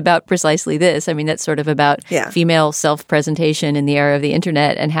that is about precisely this. I mean, that's sort of about female self-presentation in the era of the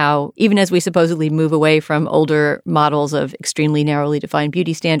internet and how even as we supposedly move away from older models of extremely narrowly defined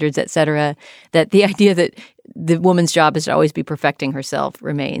beauty standards, et cetera, that the idea that the woman's job is to always be perfecting herself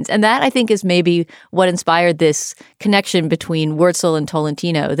remains. And that, I think, is maybe what inspired this connection between Wurtzel and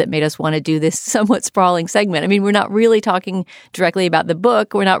Tolentino that made us want to do this somewhat sprawling segment. I mean, we're not really talking directly about the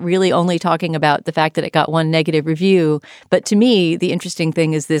book. We're not really only talking about the fact that it got one negative review. But to me, the interesting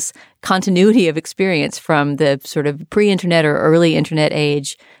thing is this continuity of experience from the sort of pre-internet or early internet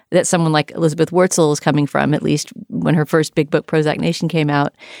age that someone like Elizabeth Wurtzel is coming from, at least when her first big book, Prozac Nation, came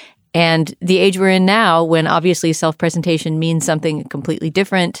out. And the age we're in now, when obviously self-presentation means something completely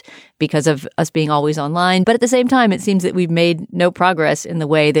different because of us being always online. But at the same time, it seems that we've made no progress in the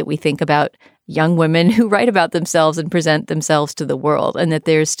way that we think about young women who write about themselves and present themselves to the world. And that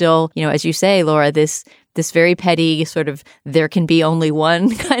there's still, as you say, Laura, this very petty sort of there can be only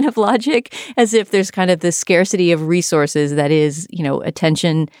one kind of logic, as if there's kind of this scarcity of resources that is,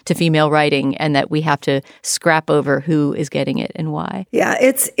 attention to female writing and that we have to scrap over who is getting it and why. Yeah,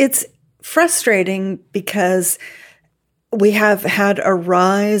 it's frustrating because we have had a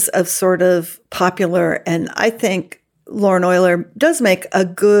rise of sort of popular, and I think Lauren Euler does make a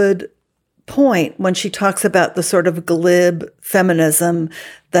good point when she talks about the sort of glib feminism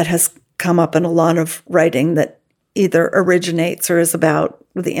that has come up in a lot of writing that either originates or is about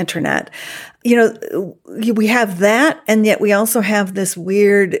the internet. We have that, and yet we also have this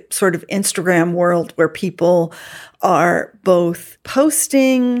weird sort of Instagram world where people are both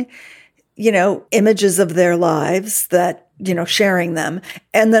posting, images of their lives that, sharing them,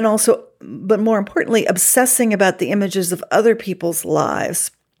 and then also, but more importantly, obsessing about the images of other people's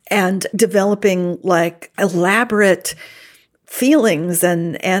lives and developing like elaborate feelings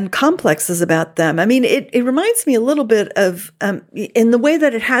and complexes about them. I mean, it reminds me a little bit of, in the way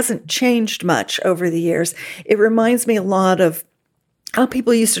that it hasn't changed much over the years, it reminds me a lot of how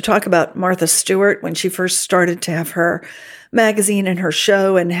people used to talk about Martha Stewart when she first started to have her magazine and her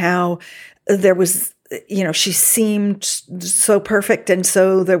show, and how there was, she seemed so perfect. And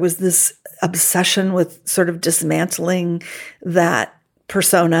so there was this obsession with sort of dismantling that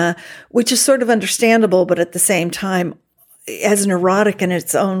persona, which is sort of understandable, but at the same time, as neurotic in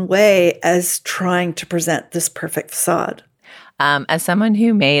its own way as trying to present this perfect facade. As someone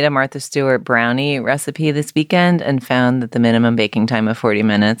who made a Martha Stewart brownie recipe this weekend and found that the minimum baking time of 40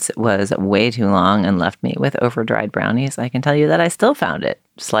 minutes was way too long and left me with over-dried brownies, I can tell you that I still found it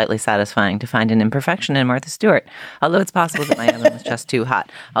slightly satisfying to find an imperfection in Martha Stewart, although it's possible that my oven was just too hot.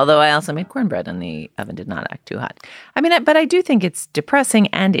 Although I also made cornbread and the oven did not act too hot. I mean, but I do think it's depressing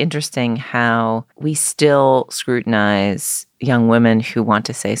and interesting how we still scrutinize young women who want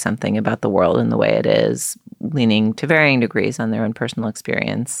to say something about the world and the way it is, leaning to varying degrees on their own personal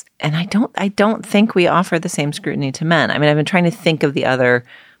experience. And I don't think we offer the same scrutiny to men. I mean, I've been trying to think of the other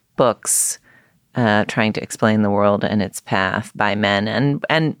books trying to explain the world and its path by men.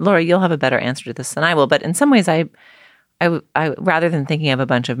 And Laura, you'll have a better answer to this than I will. But in some ways, I rather than thinking of a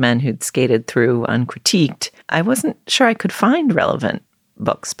bunch of men who'd skated through uncritiqued, I wasn't sure I could find relevant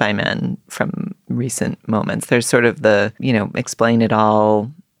books by men from recent moments. There's sort of the, Explain It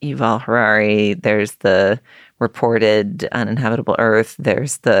All, Yuval Harari. There's the Reported Uninhabitable Earth.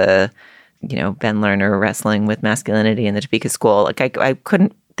 There's the, Ben Lerner wrestling with masculinity in the Topeka School. Like I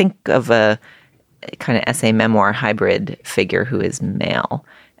couldn't think of a kind of essay memoir hybrid figure who is male.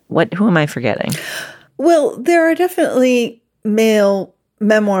 Who am I forgetting? Well, there are definitely male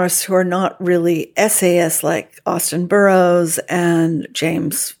memoirists who are not really essayists, like Austin Burroughs and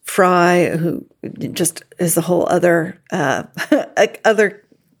James Fry, who just is a whole other can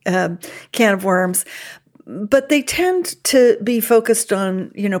of worms. But they tend to be focused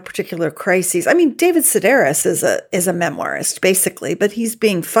on, particular crises. I mean, David Sedaris is a memoirist, basically, but he's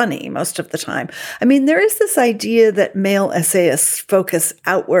being funny most of the time. I mean, there is this idea that male essayists focus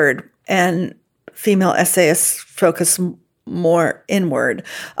outward and female essayists focus more inward,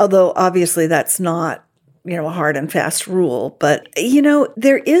 although obviously that's not, a hard and fast rule. But,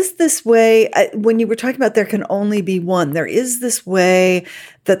 there is this way, when you were talking about there can only be one, there is this way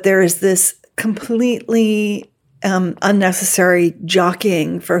that there is this completely unnecessary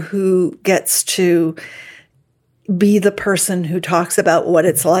jockeying for who gets to be the person who talks about what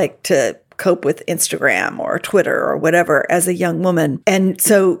it's like to cope with Instagram or Twitter or whatever as a young woman. And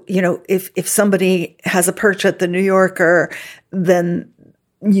so, if somebody has a perch at the New Yorker, then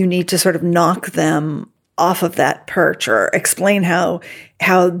you need to sort of knock them off of that perch or explain how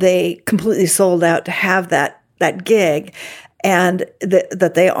they completely sold out to have that gig. And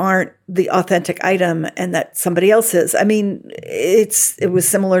that they aren't the authentic item and that somebody else is. I mean, it was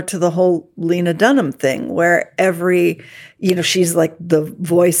similar to the whole Lena Dunham thing where she's like the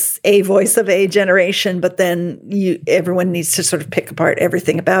voice of a generation, but then everyone needs to sort of pick apart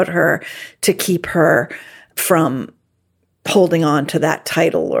everything about her to keep her from holding on to that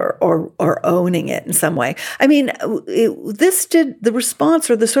title or owning it in some way. I mean, the response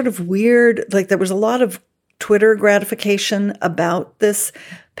or the sort of weird, like there was a lot of Twitter gratification about this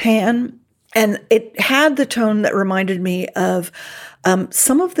pan. And it had the tone that reminded me of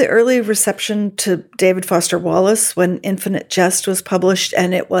some of the early reception to David Foster Wallace when Infinite Jest was published.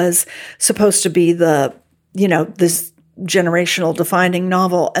 And it was supposed to be this generational defining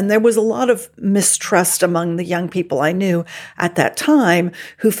novel. And there was a lot of mistrust among the young people I knew at that time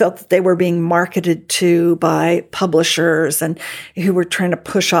who felt that they were being marketed to by publishers and who were trying to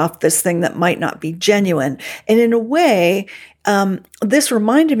push off this thing that might not be genuine. And in a way, this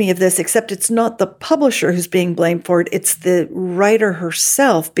reminded me of this, except it's not the publisher who's being blamed for it. It's the writer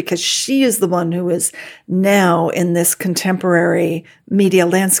herself, because she is the one who is now in this contemporary media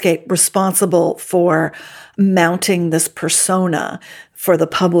landscape responsible for mounting this persona for the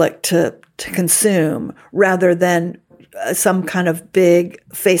public to consume rather than some kind of big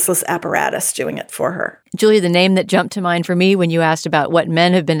faceless apparatus doing it for her. Julia, the name that jumped to mind for me when you asked about what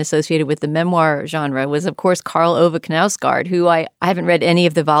men have been associated with the memoir genre was, of course, Karl Ove Knausgaard, who I haven't read any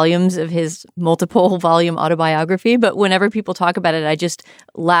of the volumes of his multiple volume autobiography, but whenever people talk about it, I just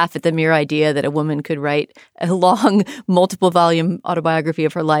laugh at the mere idea that a woman could write a long multiple volume autobiography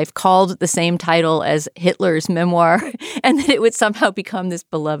of her life called the same title as Hitler's memoir, and that it would somehow become this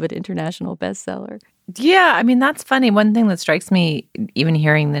beloved international bestseller. Yeah, I mean, that's funny. One thing that strikes me, even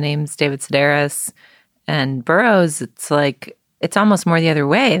hearing the names David Sedaris and Burroughs, it's almost more the other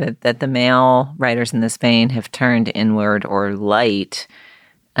way, that the male writers in this vein have turned inward or light,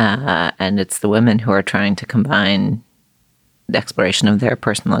 and it's the women who are trying to combine the exploration of their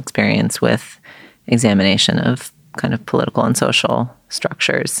personal experience with examination of kind of political and social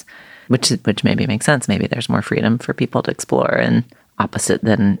structures, which maybe makes sense. Maybe there's more freedom for people to explore in opposite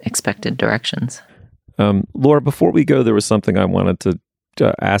than expected directions. Laura, before we go, there was something I wanted to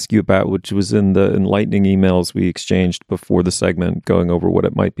ask you about, which was in the enlightening emails we exchanged before the segment, going over what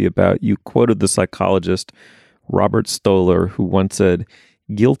it might be about. You quoted the psychologist Robert Stoller, who once said,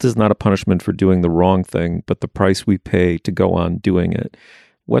 "Guilt is not a punishment for doing the wrong thing, but the price we pay to go on doing it."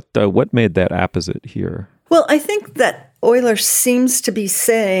 What made that apposite here? Well, I think that Euler seems to be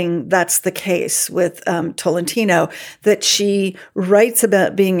saying that's the case with Tolentino, that she writes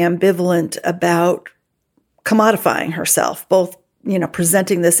about being ambivalent about commodifying herself, both,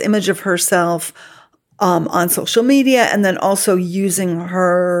 presenting this image of herself on social media and then also using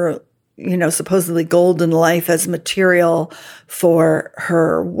her, supposedly golden life as material for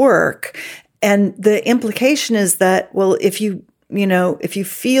her work. And the implication is that, well, if you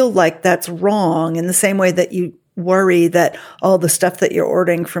feel like that's wrong in the same way that you worry that all the stuff that you're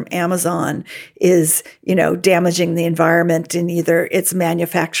ordering from Amazon is, damaging the environment in either its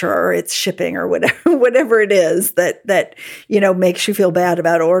manufacture or its shipping or whatever it is that makes you feel bad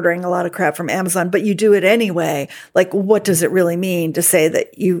about ordering a lot of crap from Amazon, but you do it anyway. Like, what does it really mean to say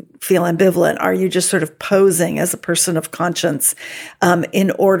that you feel ambivalent? Are you just sort of posing as a person of conscience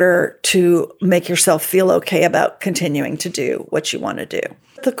in order to make yourself feel okay about continuing to do what you want to do?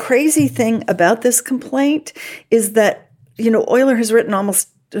 The crazy thing about this complaint is that, Euler has written almost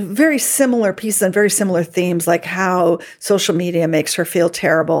very similar pieces and very similar themes, like how social media makes her feel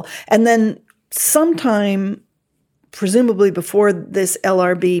terrible. And then sometime, presumably before this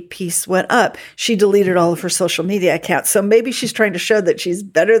LRB piece went up, she deleted all of her social media accounts. So maybe she's trying to show that she's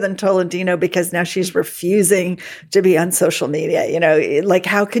better than Tolentino because now she's refusing to be on social media. Like,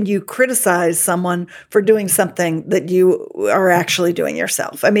 how can you criticize someone for doing something that you are actually doing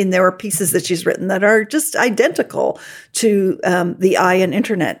yourself? I mean, there are pieces that she's written that are just identical to the I and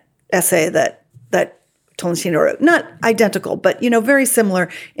Internet essay that Tolentino wrote. Not identical, but, very similar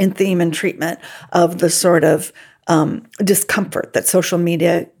in theme and treatment of the sort of discomfort that social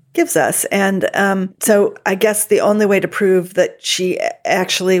media gives us. And so I guess the only way to prove that she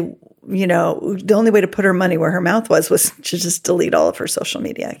actually, the only way to put her money where her mouth was to just delete all of her social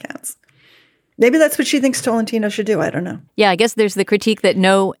media accounts. Maybe that's what she thinks Tolentino should do. I don't know. Yeah, I guess there's the critique that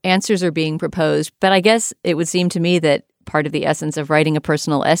no answers are being proposed. But I guess it would seem to me that part of the essence of writing a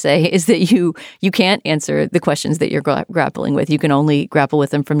personal essay is that you can't answer the questions that you're grappling with. You can only grapple with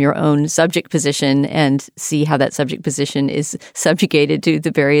them from your own subject position and see how that subject position is subjugated to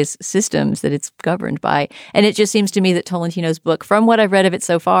the various systems that it's governed by. And it just seems to me that Tolentino's book, from what I've read of it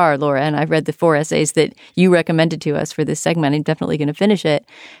so far, Laura, and I've read the 4 essays that you recommended to us for this segment, I'm definitely going to finish it.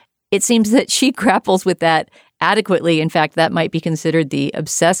 It seems that she grapples with that adequately. In fact, that might be considered the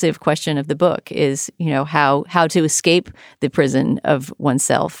obsessive question of the book is, how to escape the prison of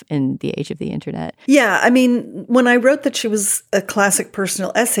oneself in the age of the internet. Yeah. I mean, when I wrote that she was a classic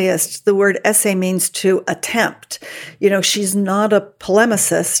personal essayist, the word essay means to attempt. She's not a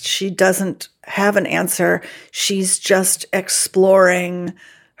polemicist. She doesn't have an answer. She's just exploring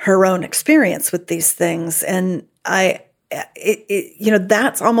her own experience with these things. And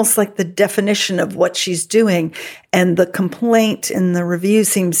that's almost like the definition of what she's doing. And the complaint in the review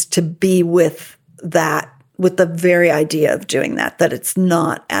seems to be with that, with the very idea of doing that it's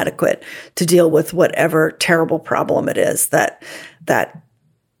not adequate to deal with whatever terrible problem it is that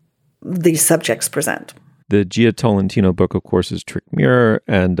these subjects present. The Jia Tolentino book, of course, is Trick Mirror,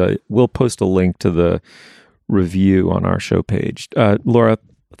 and we'll post a link to the review on our show page. Laura,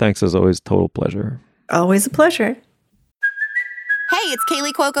 thanks as always. Total pleasure. Always a pleasure. Hey, it's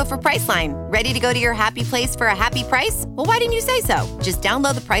Kaylee Cuoco for Priceline. Ready to go to your happy place for a happy price? Well, why didn't you say so? Just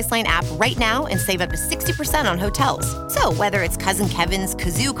download the Priceline app right now and save up to 60% on hotels. So whether it's Cousin Kevin's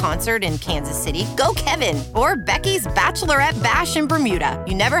Kazoo Concert in Kansas City, go Kevin, or Becky's Bachelorette Bash in Bermuda,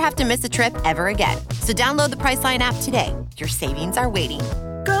 you never have to miss a trip ever again. So download the Priceline app today. Your savings are waiting.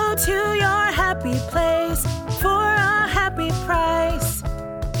 Go to your happy place for a happy price.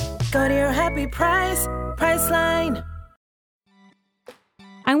 Go to your happy price, Priceline.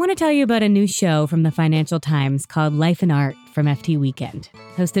 I want to tell you about a new show from the Financial Times called Life and Art from FT Weekend,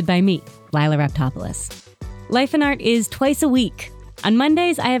 hosted by me, Lila Raptopoulos. Life and Art is twice a week. On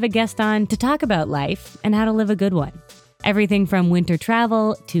Mondays, I have a guest on to talk about life and how to live a good one. Everything from winter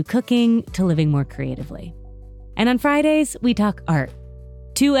travel to cooking to living more creatively. And on Fridays, we talk art.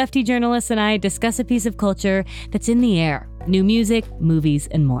 2 FT journalists and I discuss a piece of culture that's in the air, new music, movies,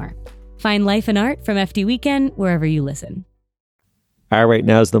 and more. Find Life and Art from FT Weekend wherever you listen. All right,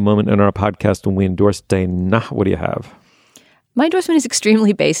 now is the moment in our podcast when we endorse Dana. What do you have? My endorsement is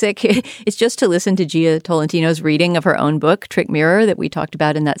extremely basic. It's just to listen to Jia Tolentino's reading of her own book, Trick Mirror, that we talked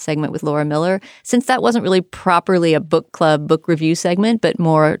about in that segment with Laura Miller. Since that wasn't really properly a book club book review segment, but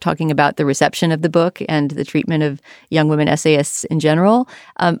more talking about the reception of the book and the treatment of young women essayists in general,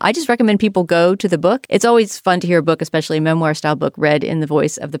 I just recommend people go to the book. It's always fun to hear a book, especially a memoir-style book, read in the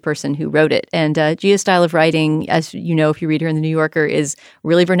voice of the person who wrote it. And Jia's style of writing, as you know if you read her in The New Yorker, is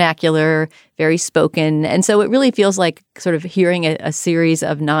really vernacular, very spoken. And so it really feels like sort of hearing a series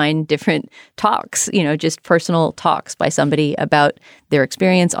of 9 different talks, just personal talks by somebody about their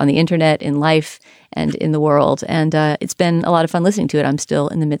experience on the internet, in life, and in the world. And it's been a lot of fun listening to it. I'm still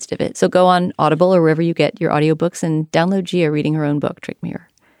in the midst of it. So go on Audible or wherever you get your audiobooks and download Gia reading her own book, Trick Mirror.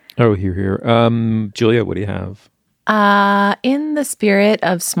 Oh, here. Julia, what do you have? In the spirit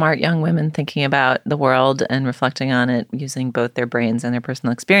of smart young women thinking about the world and reflecting on it using both their brains and their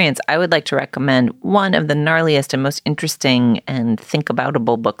personal experience, I would like to recommend one of the gnarliest and most interesting and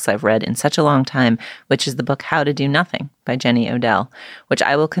think-aboutable books I've read in such a long time, which is the book How to Do Nothing by Jenny Odell, which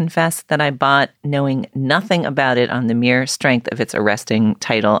I will confess that I bought knowing nothing about it on the mere strength of its arresting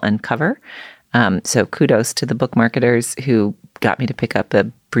title and cover. So kudos to the book marketers who got me to pick up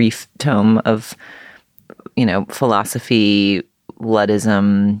a brief tome of philosophy,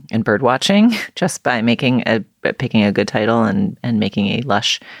 Luddism, and bird watching just by picking a good title and making a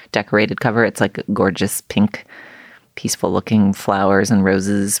lush decorated cover. It's like gorgeous pink, peaceful looking flowers and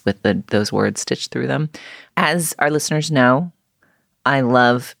roses with those words stitched through them. As our listeners know, I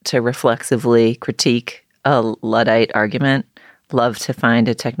love to reflexively critique a Luddite argument, love to find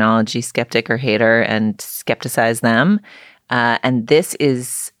a technology skeptic or hater and skepticize them. And this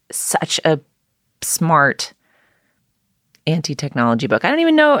is such a smart anti-technology book. I don't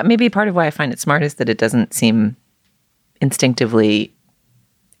even know, maybe part of why I find it smart is that it doesn't seem instinctively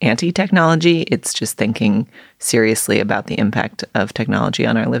anti-technology. It's just thinking seriously about the impact of technology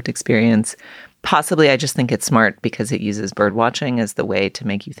on our lived experience. Possibly I just think it's smart because it uses bird watching as the way to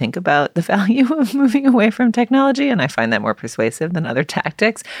make you think about the value of moving away from technology, and I find that more persuasive than other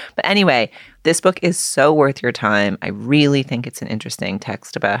tactics. But anyway, this book is so worth your time. I really think it's an interesting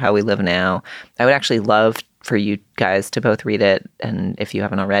text about how we live now. I would actually love for you guys to both read it, and if you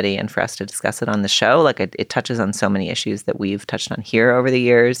haven't already, and for us to discuss it on the show. Like it touches on so many issues that we've touched on here over the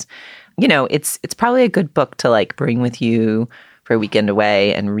years. It's probably a good book to like bring with you for a weekend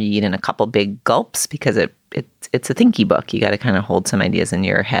away and read in a couple big gulps because it's a thinky book. You got to kind of hold some ideas in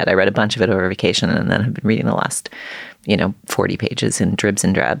your head. I read a bunch of it over vacation and then have been reading the last 40 pages in dribs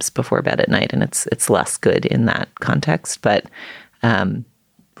and drabs before bed at night, and it's less good in that context, but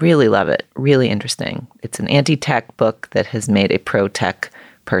really love it. Really interesting. It's an anti-tech book that has made a pro-tech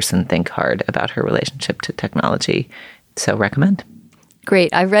person think hard about her relationship to technology. So recommend.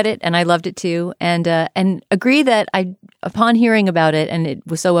 Great. I read it and I loved it too, and agree that upon hearing about it, and it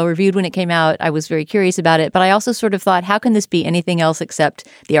was so well reviewed when it came out, I was very curious about it. But I also sort of thought, how can this be anything else except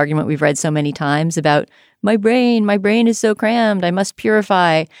the argument we've read so many times about my brain is so crammed, I must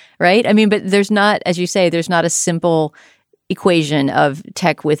purify, right? I mean, but there's not, as you say, there's not a simple equation of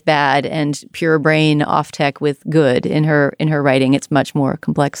tech with bad and pure brain off tech with good in her writing. It's much more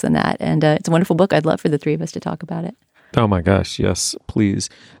complex than that, and it's a wonderful book. I'd love for the three of us to talk about it. Oh my gosh, yes, please.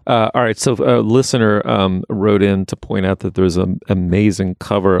 All right, so a listener wrote in to point out that there's an amazing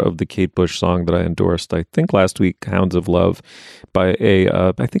cover of the Kate Bush song that I endorsed, I think last week, Hounds of Love, by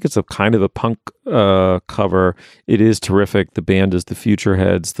I think it's a kind of a punk cover. It is terrific. The band is the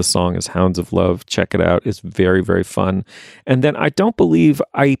Futureheads. The song is Hounds of Love. Check it out. It's very, very fun. And then I don't believe,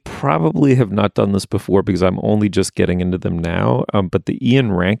 I probably have not done this before because I'm only just getting into them now, but the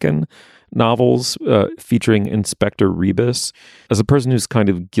Ian Rankin novels featuring Inspector Rebus. As a person who's kind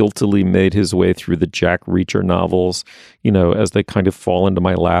of guiltily made his way through the Jack Reacher novels, as they kind of fall into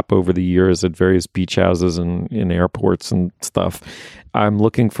my lap over the years at various beach houses and in airports and stuff, I'm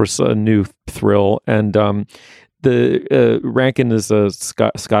looking for a new thrill. And the Rankin is a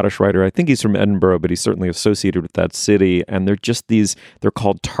Scottish writer. I think he's from Edinburgh, but he's certainly associated with that city. And they're just they're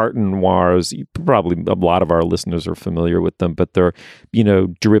called tartan noirs. Probably a lot of our listeners are familiar with them, but they're,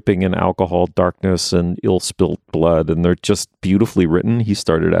 dripping in alcohol, darkness, and ill-spilt blood. And they're just beautifully written. He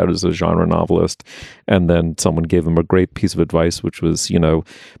started out as a genre novelist, and then someone gave him a great piece of advice, which was,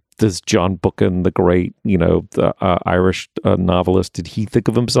 does John Buchan, the great, the Irish novelist, did he think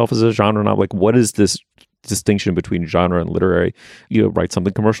of himself as a genre novel? Like, what is this distinction between genre and literary? Write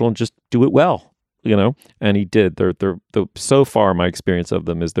something commercial and just do it well, and he did. They're so far, my experience of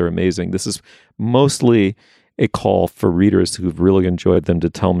them is they're amazing. This is mostly a call for readers who've really enjoyed them to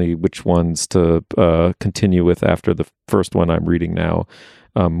tell me which ones to continue with after the first one I'm reading now,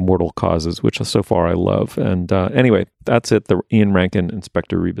 Mortal Causes, which so far I love. And anyway, that's it. The Ian Rankin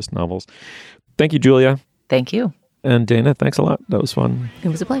Inspector Rebus novels. Thank you, Julia. Thank you. And Dana, thanks a lot. That was fun. It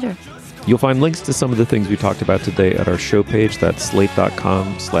was a pleasure. You'll find links to some of the things we talked about today at our show page. That's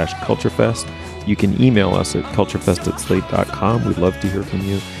slate.com/culturefest. You can email us at culturefest@slate.com. We'd love to hear from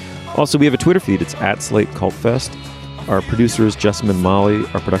you. Also, we have a Twitter feed. It's @SlateCultFest. Our producer is Jessamine Molly.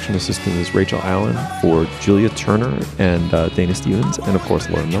 Our production assistant is Rachel Allen. For Julia Turner and Dana Stevens, and of course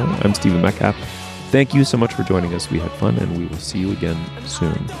Laura Miller, I'm Stephen Metcalf. Thank you so much for joining us. We had fun, and we will see you again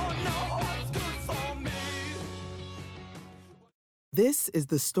soon. This is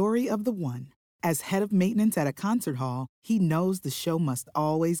the story of the one. As head of maintenance at a concert hall, he knows the show must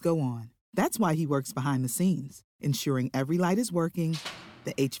always go on. That's why he works behind the scenes, ensuring every light is working,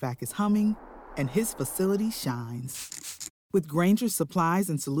 the HVAC is humming, and his facility shines. With Grainger's supplies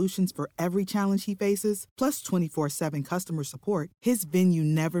and solutions for every challenge he faces, plus 24/7 customer support, his venue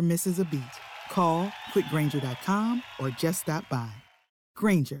never misses a beat. Call quickgrainger.com or just stop by.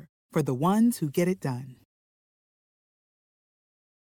 Grainger, for the ones who get it done.